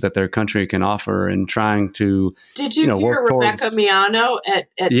resources that their country can offer and trying to, Did you hear Rebecca Miano at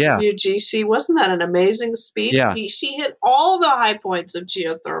WGC? Wasn't that an amazing speech? Yeah. She hit all the high points of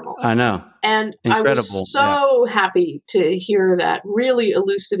geothermal. I know. And incredible. I was so happy to hear that. Really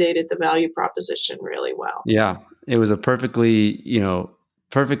elucidated the value proposition really well. Yeah. It was a perfectly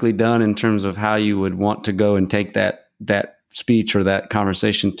done in terms of how you would want to go and take that speech or that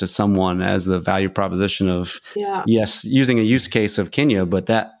conversation to someone as the value proposition of using a use case of Kenya, but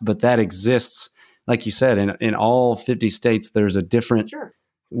that exists, like you said, in all 50 states. There's a different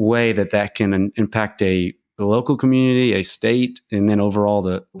way that can impact a local community, a state, and then overall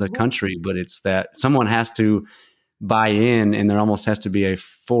the country. But it's that someone has to buy in, and there almost has to be a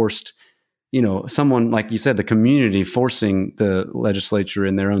forced, someone, like you said, the community forcing the legislature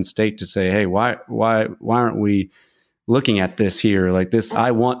in their own state to say, hey, why aren't we looking at this here like this?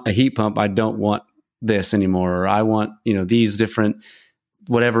 I want a heat pump. I don't want this anymore. Or I want, these different,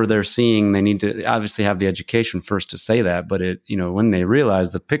 whatever they're seeing. They need to obviously have the education first to say that. But when they realize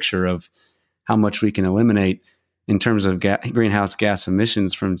the picture of how much we can eliminate in terms of greenhouse gas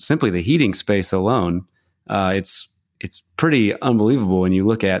emissions from simply the heating space alone, it's pretty unbelievable when you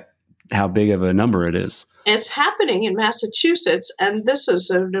look at how big of a number it is. It's happening in Massachusetts, and this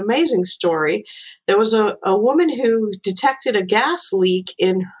is an amazing story. There was a woman who detected a gas leak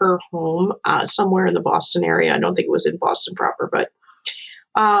in her home somewhere in the Boston area. I don't think it was in Boston proper, but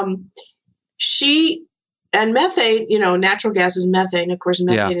and methane, natural gas is methane. Of course,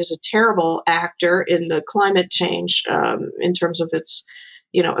 methane is a terrible actor in the climate change in terms of its,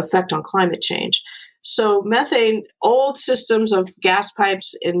 effect on climate change. So methane, old systems of gas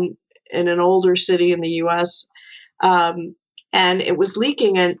pipes in an older city in the U.S., and it was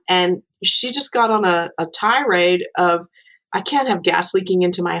leaking, and she just got on a tirade of I can't have gas leaking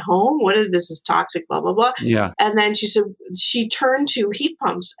into my home. This is toxic, blah, blah, blah. Yeah. And then she said she turned to heat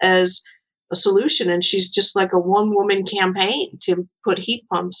pumps as a solution. And she's just like a one-woman campaign to put heat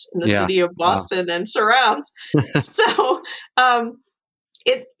pumps in the city of Boston and surrounds. So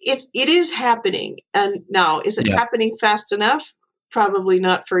it is happening. And now, is it happening fast enough? Probably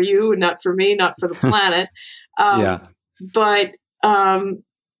not for you, not for me, not for the planet. But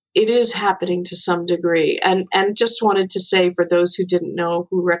it is happening to some degree. And just wanted to say, for those who didn't know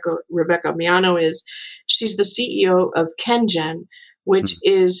who Rebecca Miano is, she's the CEO of KenGen, which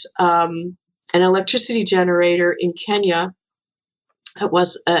is an electricity generator in Kenya.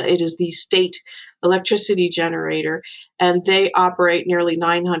 It is the state electricity generator, and they operate nearly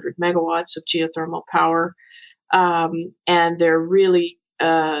 900 megawatts of geothermal power. And they're really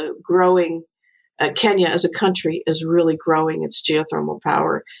growing. Kenya as a country is really growing its geothermal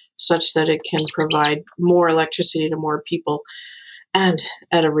power such that it can provide more electricity to more people and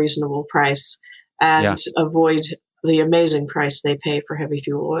at a reasonable price, and avoid the amazing price they pay for heavy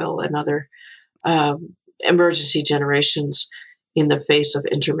fuel oil and other emergency generations in the face of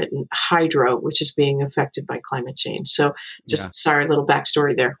intermittent hydro, which is being affected by climate change. So sorry, a little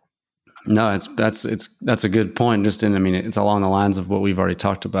backstory there. No, that's a good point. It's along the lines of what we've already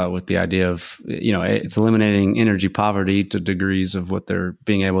talked about with the idea of, it's eliminating energy poverty to degrees of what they're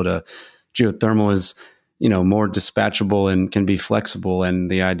being able to. Geothermal is, more dispatchable and can be flexible. And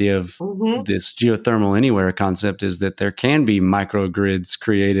the idea of this geothermal anywhere concept is that there can be microgrids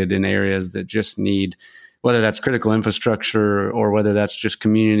created in areas that just need, whether that's critical infrastructure or whether that's just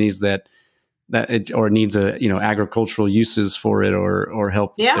communities that or needs agricultural uses for it, or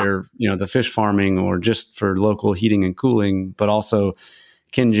help their, the fish farming, or just for local heating and cooling. But also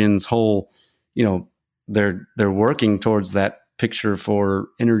KenGen's whole, they're working towards that picture for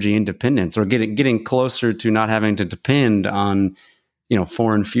energy independence, or getting closer to not having to depend on,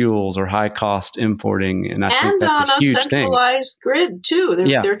 foreign fuels or high cost importing. And I think that's a huge thing. And on a centralized grid too.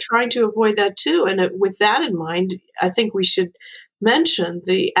 They're trying to avoid that too. And with that in mind, I think we should mention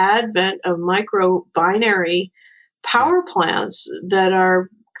the advent of micro binary power plants that are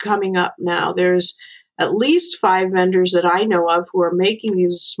coming up now. There's at least 5 vendors that I know of who are making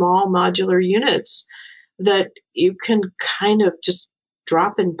these small modular units that you can kind of just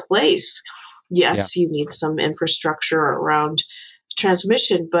drop in place. Yes, you need some infrastructure around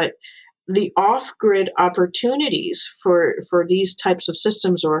transmission, but the off-grid opportunities for these types of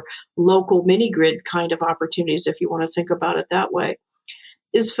systems, or local mini-grid kind of opportunities, if you want to think about it that way,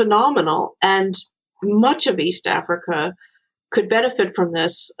 is phenomenal. And much of East Africa could benefit from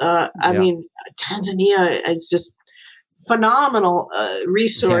this. I mean, Tanzania is just phenomenal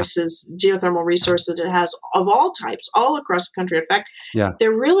resources, geothermal resources it has of all types, all across the country. In fact,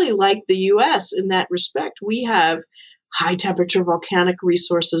 they're really like the U.S. in that respect. We have high temperature volcanic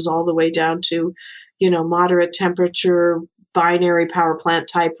resources all the way down to, moderate temperature binary power plant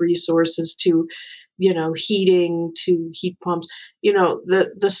type resources, to, heating, to heat pumps.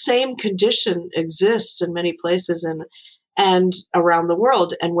 The same condition exists in many places and around the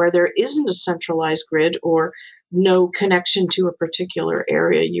world. And where there isn't a centralized grid or no connection to a particular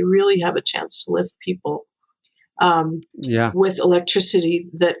area, you really have a chance to lift people with electricity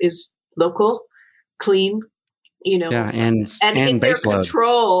that is local, clean, and in their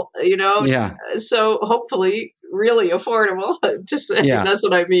control, so hopefully really affordable to say. That's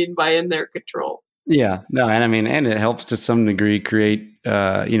what I mean by in their control. And it helps to some degree create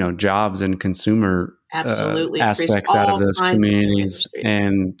jobs and consumer aspects out of those communities.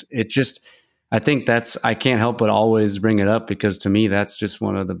 And it just, I think I can't help but always bring it up, because to me that's just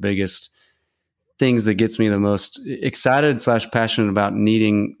one of the biggest things that gets me the most excited / passionate about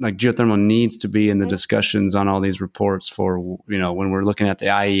needing, like, geothermal needs to be in the discussions on all these reports for, when we're looking at the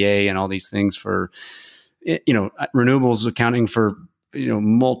IEA and all these things for, renewables accounting for,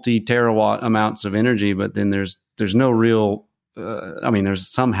 multi-terawatt amounts of energy. But then there's no real, there's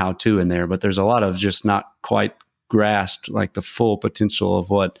some how-to in there, but there's a lot of just not quite grasped, like, the full potential of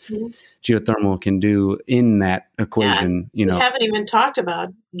what geothermal can do in that equation. We haven't even talked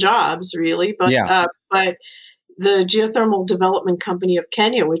about jobs really, but the Geothermal Development Company of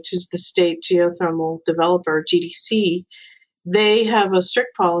Kenya, which is the state geothermal developer, GDC, they have a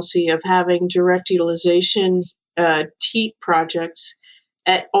strict policy of having direct utilization heat projects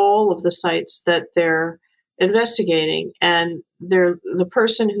at all of the sites that they're investigating. And the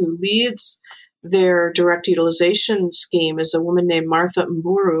person who leads their direct utilization scheme is a woman named Martha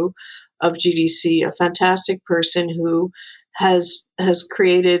Mburu of GDC, a fantastic person who has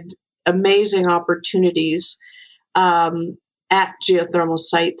created amazing opportunities at geothermal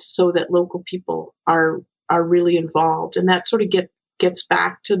sites so that local people are are really involved. And that sort of gets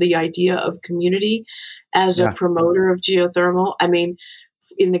back to the idea of community as a promoter of geothermal. I mean,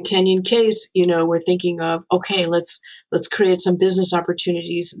 in the Kenyan case, we're thinking of, okay, let's create some business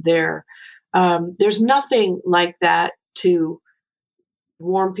opportunities there. There's nothing like that to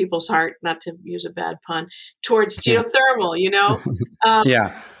warm people's heart, not to use a bad pun, towards geothermal,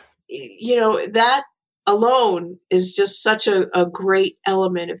 Yeah. That alone is just such a great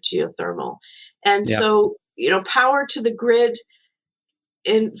element of geothermal. And so, power to the grid,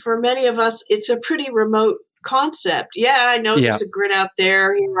 and for many of us, it's a pretty remote concept. Yeah, I know there's a grid out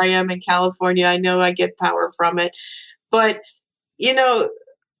there. Here I am in California. I know I get power from it. But,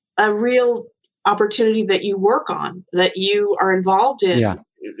 a real opportunity that you work on, that you are involved in,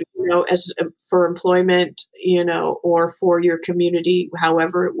 as for employment, or for your community,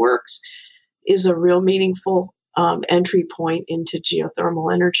 however it works, is a real meaningful entry point into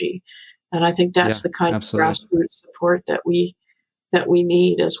geothermal energy. And I think that's the kind of grassroots support that we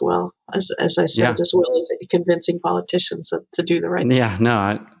need, as well as I said, as well as convincing politicians to do the right thing. Yeah,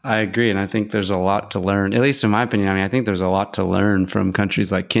 no, I agree. And I think there's a lot to learn, at least in my opinion. I mean, I think there's a lot to learn from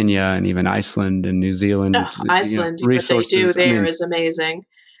countries like Kenya and even Iceland and New Zealand. Iceland, resources, what they do there is amazing.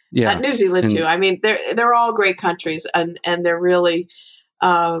 Yeah. New Zealand too. I mean, they're all great countries, and they're really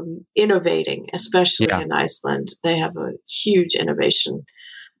innovating, especially in Iceland. They have a huge innovation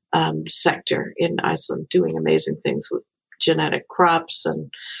sector in Iceland, doing amazing things with genetic crops and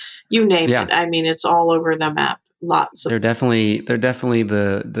you name it. I mean, it's all over the map. Lots of. They're definitely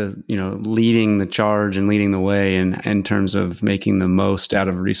the leading the charge and leading the way in terms of making the most out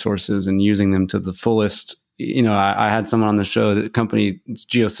of resources and using them to the fullest. I had someone on the show, the company, it's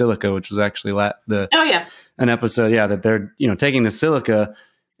Geosilica, which was actually an episode. Yeah, that they're taking the silica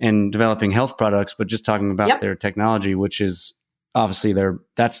and developing health products, but just talking about their technology, which is obviously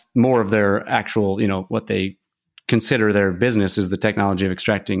that's more of their actual, what they consider their business is the technology of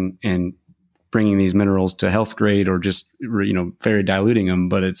extracting and bringing these minerals to health grade, or just very diluting them.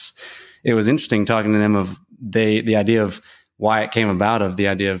 But it was interesting talking to them of the idea of why it came about, of the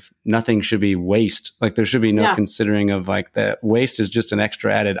idea of nothing should be waste. Like there should be no considering of like that waste is just an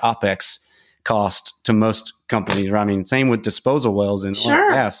extra added OPEX cost to most companies. I mean, same with disposal wells and oil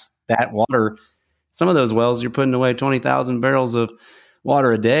and gas. That water, some of those wells, you're putting away 20,000 barrels of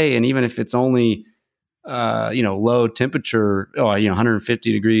water a day, and even if it's only low temperature,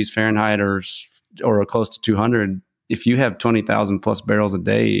 150 degrees Fahrenheit or close to 200, if you have 20,000 plus barrels a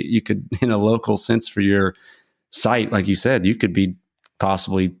day, you could, in a local sense for your site, like you said, you could be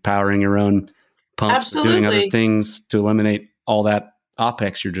possibly powering your own pumps, doing other things to eliminate all that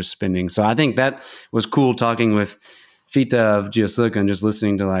OPEX you're just spending. So I think that was cool talking with Fita of Geosilica and just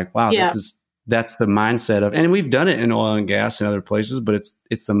listening to like, wow, that's the mindset of, and we've done it in oil and gas and other places, but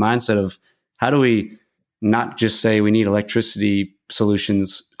it's the mindset of how do we not just say we need electricity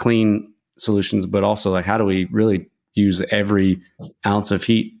solutions, clean solutions, but also like how do we really use every ounce of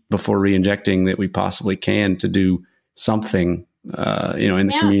heat before re-injecting that we possibly can to do something, in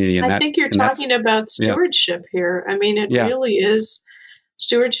the community. And I think you're talking about stewardship here. I mean, it really is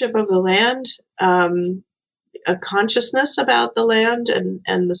stewardship of the land, a consciousness about the land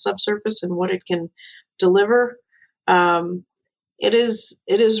and the subsurface and what it can deliver. It is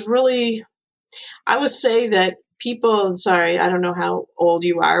really, I would say that people, sorry, I don't know how old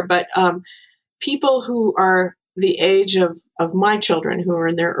you are, but people who are the age of my children, who are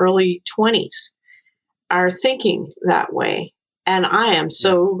in their early 20s, are thinking that way. And I am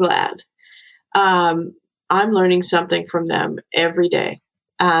so glad. I'm learning something from them every day.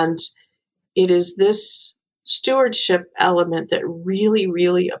 And it is this stewardship element that really,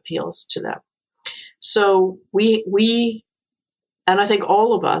 really appeals to them. So we, and I think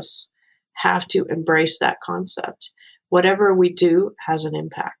all of us have to embrace that concept. Whatever we do has an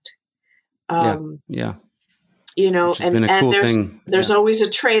impact. There's always a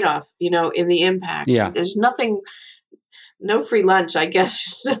trade-off, in the impact. There's no free lunch, I guess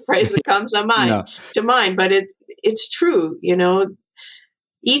is the phrase that comes to mind, but it's true.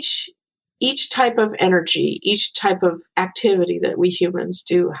 Each type of energy, each type of activity that we humans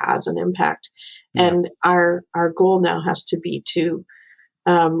do has an impact. And our goal now has to be to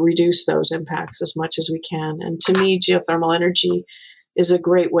reduce those impacts as much as we can. And to me, geothermal energy is a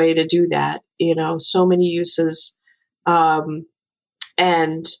great way to do that. So many uses, how do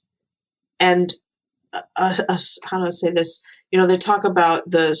I say this? They talk about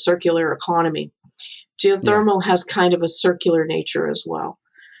the circular economy. Geothermal has kind of a circular nature as well.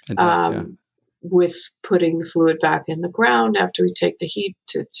 It does, with putting the fluid back in the ground after we take the heat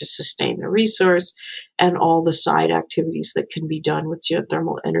to sustain the resource, and all the side activities that can be done with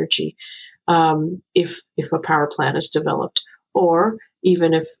geothermal energy. if a power plant is developed, or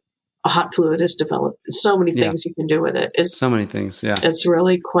even if a hot fluid is developed. So many Yeah. things you can do with it. So many things. Yeah. It's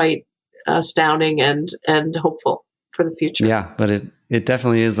really quite astounding and hopeful for the future. Yeah, but it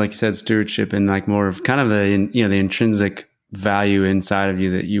definitely is, like you said, stewardship and like more of kind of the the intrinsic value inside of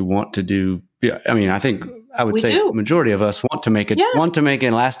you that you want to do. I mean, I think I would say the majority of us want to make a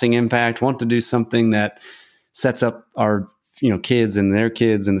lasting impact, want to do something that sets up our kids and their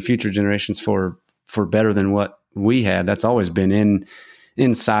kids and the future generations for better than what we had. That's always been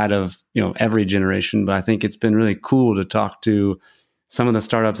inside of every generation. But I think it's been really cool to talk to some of the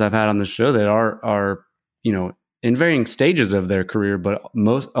startups I've had on the show that are in varying stages of their career, but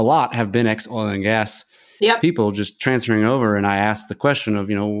a lot have been ex-oil and gas people just transferring over. And I asked the question of,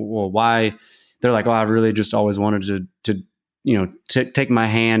 well, why? They're like, oh, I've really just always wanted to take my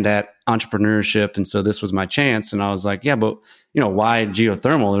hand at entrepreneurship. And so this was my chance. And I was like, yeah, but why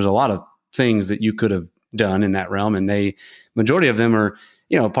geothermal? There's a lot of things that you could have done in that realm. And majority of them are,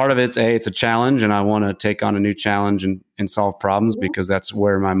 part of it's a challenge, and I want to take on a new challenge and solve problems because that's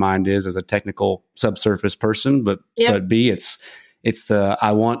where my mind is as a technical subsurface person. But B, it's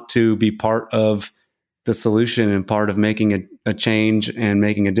I want to be part of the solution and part of making a change and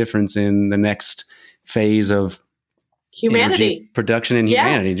making a difference in the next phase of humanity production and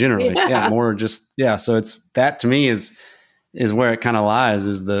humanity generally. So it's that to me is where it kind of lies,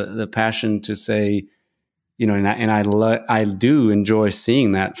 is the passion to say, I do enjoy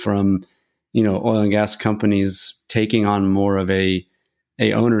seeing that from, oil and gas companies taking on more of a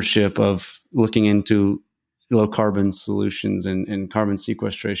ownership of looking into low carbon solutions and carbon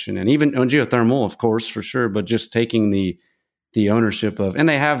sequestration, and even on geothermal, of course, for sure, but just taking the ownership of, and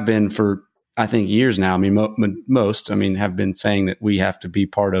they have been for, I think, years now. I mean, most have been saying that we have to be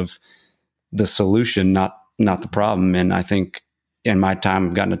part of the solution, not the problem. And I think in my time,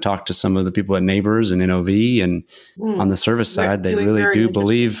 I've gotten to talk to some of the people at Neighbors and NOV, and on the service side, they really do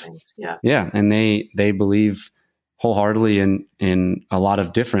believe, and they believe wholeheartedly in a lot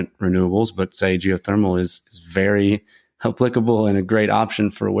of different renewables, but say geothermal is very applicable and a great option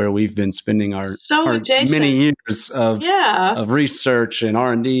for where we've been spending our many years of research and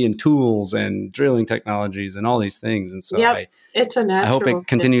R&D and tools and drilling technologies and all these things. And so it's a natural, I hope it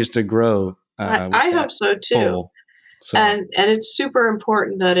continues to grow. I hope so too. So. And it's super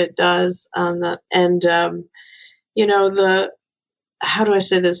important that it does on that. And, how do I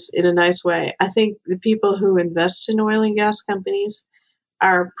say this in a nice way? I think the people who invest in oil and gas companies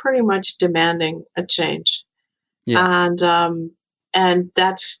are pretty much demanding a change. Yeah. And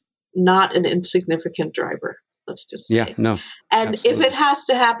that's not an insignificant driver. Let's just say. No. And absolutely. If it has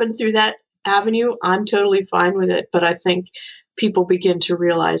to happen through that avenue, I'm totally fine with it. But I think people begin to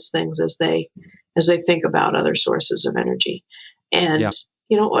realize things as they think about other sources of energy. And,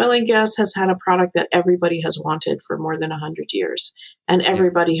 oil and gas has had a product that everybody has wanted for more than 100 years. And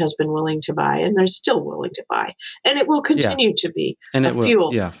everybody has been willing to buy, and they're still willing to buy. And it will continue to be a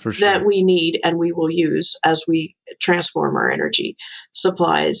fuel for sure. that we need and we will use as we transform our energy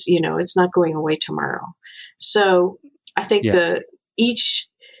supplies. It's not going away tomorrow. So I think each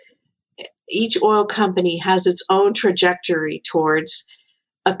oil company has its own trajectory towards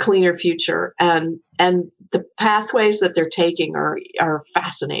a cleaner future, and the pathways that they're taking are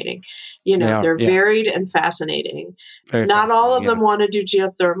fascinating. They're varied and fascinating. Not all of them want to do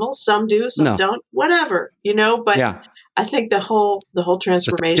geothermal. Some do, some don't. Whatever, but I think the whole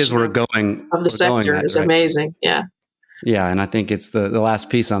transformation of the sector is amazing. Yeah. Yeah, and I think it's the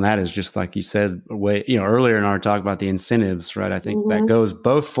last piece on that is just like you said, earlier in our talk about the incentives, right? I think that goes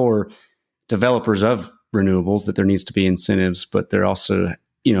both for developers of renewables, that there needs to be incentives, but there also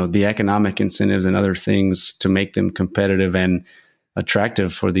the economic incentives and other things to make them competitive and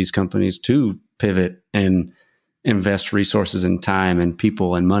attractive for these companies to pivot and invest resources and time and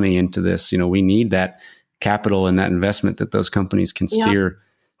people and money into this. We need that capital and that investment that those companies can steer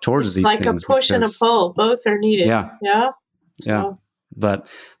towards these things. Like a push and a pull. Both are needed. Yeah. But,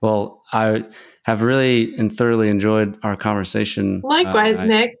 I have really and thoroughly enjoyed our conversation. Likewise,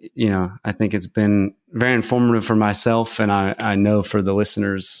 Nick. I think it's been very informative for myself, and I know for the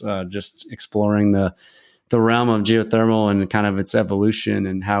listeners, just exploring the realm of geothermal and kind of its evolution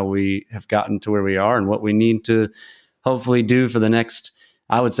and how we have gotten to where we are and what we need to hopefully do for the next,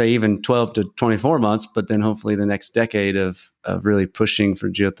 I would say, even 12 to 24 months, but then hopefully the next decade of really pushing for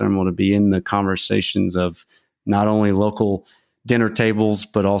geothermal to be in the conversations of not only local dinner tables,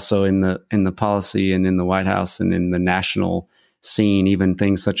 but also in the policy and in the White House and in the national scene, even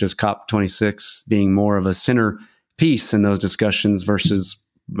things such as COP26 being more of a centerpiece in those discussions versus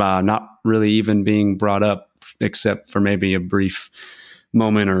not really even being brought up, except for maybe a brief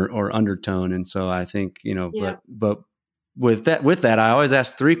moment or undertone. And so I think, Yeah. but with that, I always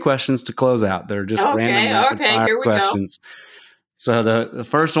ask 3 questions to close out. They're just random rapid fire Here we questions. So the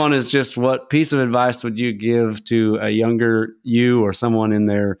first one is just, what piece of advice would you give to a younger you or someone in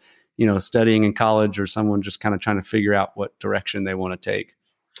their, studying in college, or someone just kind of trying to figure out what direction they want to take?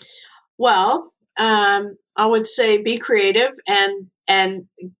 Well, I would say be creative and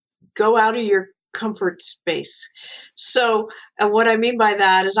go out of your comfort space. So, and what I mean by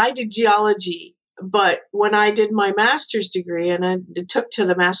that is I did geology, but when I did my master's degree, and it took to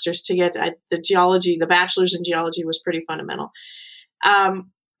the master's to get the bachelor's in geology was pretty fundamental.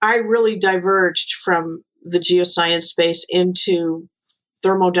 I really diverged from the geoscience space into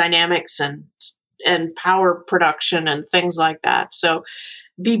thermodynamics and power production and things like that. So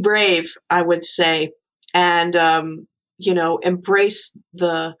be brave, I would say, and embrace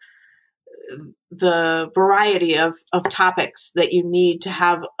the variety of topics that you need to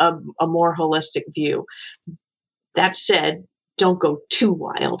have a more holistic view. That said, don't go too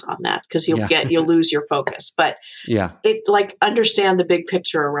wild on that, because you'll lose your focus. But understand the big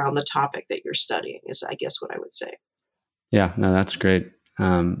picture around the topic that you're studying is, I guess, what I would say. Yeah, no, that's great.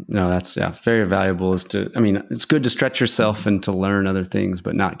 That's very valuable. It's good to stretch yourself and to learn other things,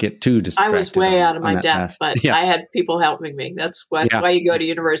 but not get too distracted. I was way out of my depth, but I had people helping me. That's why you go to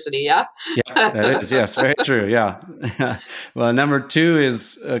university. Yeah. Yeah, that is. Yes. Very true. Yeah. Well, number 2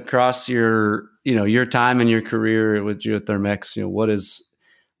 is, across your time and your career with Geothermex, what is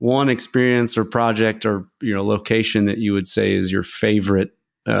one experience or project or, location that you would say is your favorite,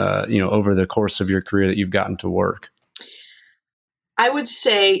 over the course of your career that you've gotten to work? I would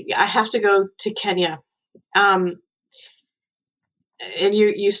say I have to go to Kenya. And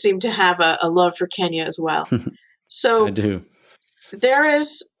you seem to have a love for Kenya as well. So I do. There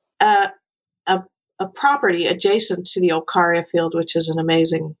is a property adjacent to the Olkaria field, which is an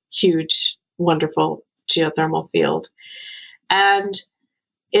amazing, huge, wonderful geothermal field. And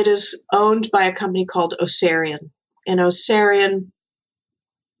it is owned by a company called Osarian. And Osarian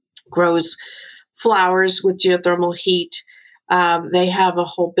grows flowers with geothermal heat. They have a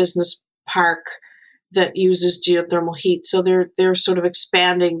whole business park that uses geothermal heat. So they're sort of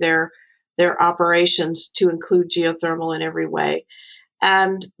expanding their operations to include geothermal in every way.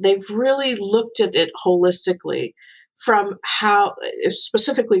 And they've really looked at it holistically, from how,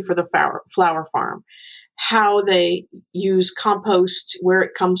 specifically for the flower farm, how they use compost, where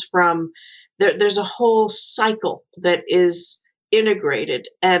it comes from. There's a whole cycle that is integrated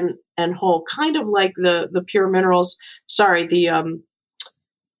and whole, kind of like the Pure Minerals. Sorry, the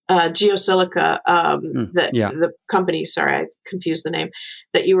Geosilica, the company. Sorry, I confused the name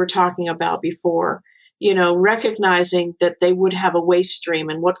that you were talking about before. Recognizing that they would have a waste stream,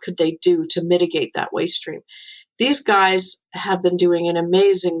 and what could they do to mitigate that waste stream. These guys have been doing an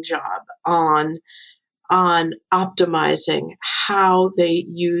amazing job on optimizing how they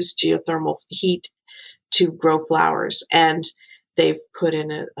use geothermal heat to grow flowers. And they've put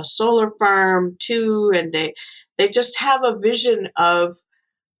in a solar farm too, and they just have a vision of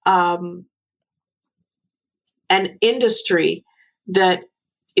an industry that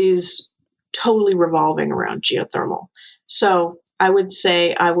is totally revolving around geothermal. So I would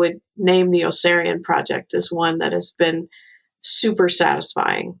say I would name the Osarian project as one that has been super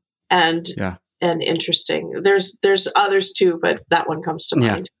satisfying and interesting. There's others too, but that one comes to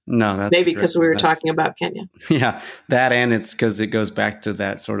mind. No, that's maybe because we were talking about Kenya. Yeah, that, and it's because it goes back to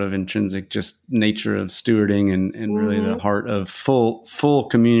that sort of intrinsic just nature of stewarding and really the heart of full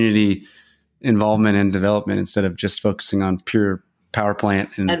community involvement and development, instead of just focusing on pure power plant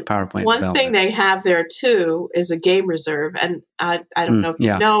and power plant one thing they have there too is a game reserve, and I don't know if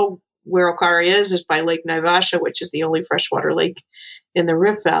you know where Olkaria is by Lake Naivasha, which is the only freshwater lake in the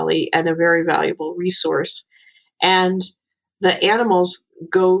Rift Valley and a very valuable resource. And the animals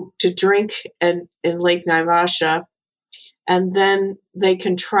go to drink in Lake Naivasha, and then they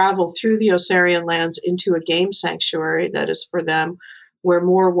can travel through the Osarian lands into a game sanctuary that is for them, where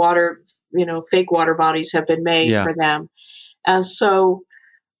more water, fake water bodies have been made for them. And so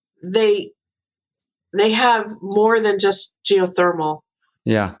they have more than just geothermal.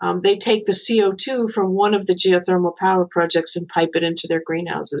 Yeah. They take the CO2 from one of the geothermal power projects and pipe it into their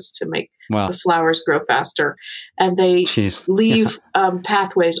greenhouses to make the flowers grow faster. And they leave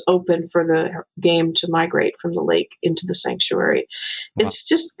pathways open for the game to migrate from the lake into the sanctuary. Wow. It's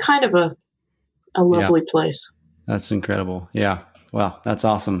just kind of a lovely place. That's incredible. Yeah. Wow. That's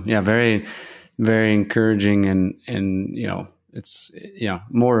awesome. Yeah. Very, very encouraging and it's,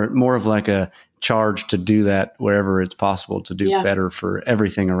 more of like a charge to do that wherever it's possible to do better for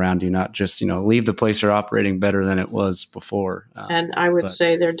everything around you, not just, leave the place you're operating better than it was before. And I would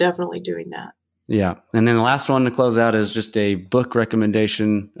say they're definitely doing that. Yeah. And then the last one to close out is just a book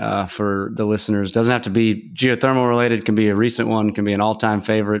recommendation for the listeners. Doesn't have to be geothermal related. Can be a recent one, can be an all-time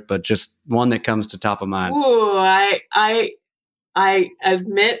favorite, but just one that comes to top of mind. Ooh, I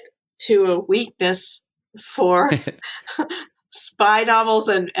admit to a weakness for spy novels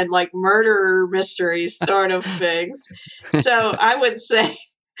and like murder mysteries sort of things. So I would say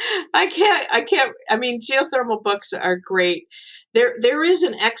I can't, geothermal books are great. There is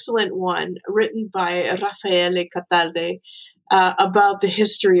an excellent one written by Raffaele Cataldi about the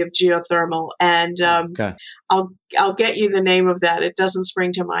history of geothermal. And I'll get you the name of that. It doesn't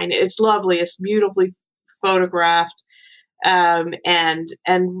spring to mind. It's lovely. It's beautifully photographed. And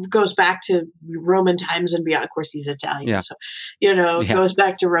goes back to Roman times and beyond. Of course, he's Italian, so goes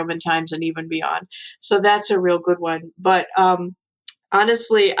back to Roman times and even beyond. So that's a real good one. But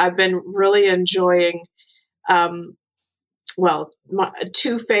honestly, I've been really enjoying. My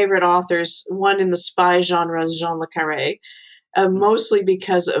two favorite authors. One in the spy genre is Jean le Carré, mostly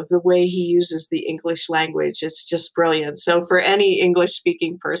because of the way he uses the English language. It's just brilliant. So for any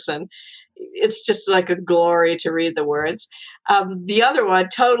English-speaking person, it's just like a glory to read the words. The other one,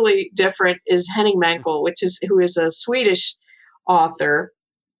 totally different, is Henning Mankell, who is a Swedish author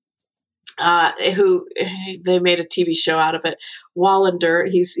who they made a TV show out of it. Wallander,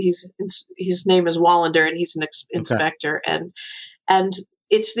 his name is Wallander, and he's an inspector, and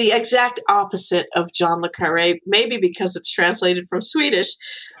it's the exact opposite of John le Carré, maybe because it's translated from Swedish,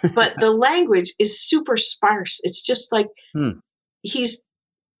 but the language is super sparse. It's just like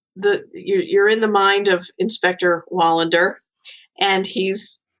you're in the mind of Inspector Wallander, and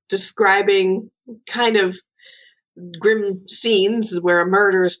he's describing kind of grim scenes where a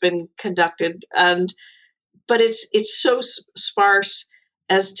murder has been conducted, but it's so sparse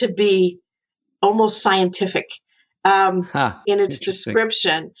as to be almost scientific in its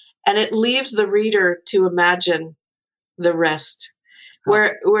description, and it leaves the reader to imagine the rest.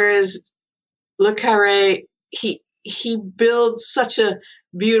 Whereas Le Carré, he builds such a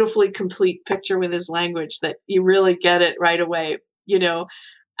beautifully complete picture with his language that you really get it right away,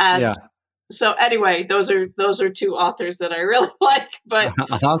 So anyway, those are two authors that I really like, but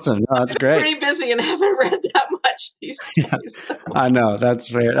awesome. No, that's great. I'm pretty busy and haven't read that much these days. So. I know that's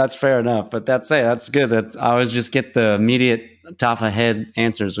fair. That's fair enough, but that's good. I always just get the immediate top of head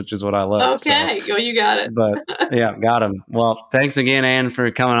answers, which is what I love. Okay. So, you got it. But yeah, got them. Well, thanks again, Anne, for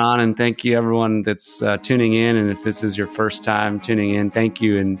coming on, and thank you everyone that's tuning in. And if this is your first time tuning in, thank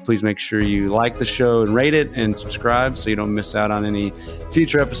you. And please make sure you like the show and rate it and subscribe so you don't miss out on any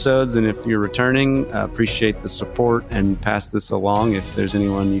future episodes. And if you're returning, appreciate the support and pass this along if there's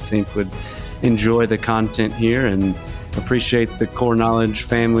anyone you think would enjoy the content here, and appreciate the Core Knowledge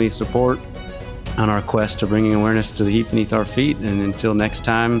family support on our quest to bringing awareness to the heat beneath our feet. And until next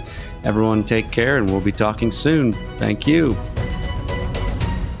time, everyone take care, and we'll be talking soon. Thank you.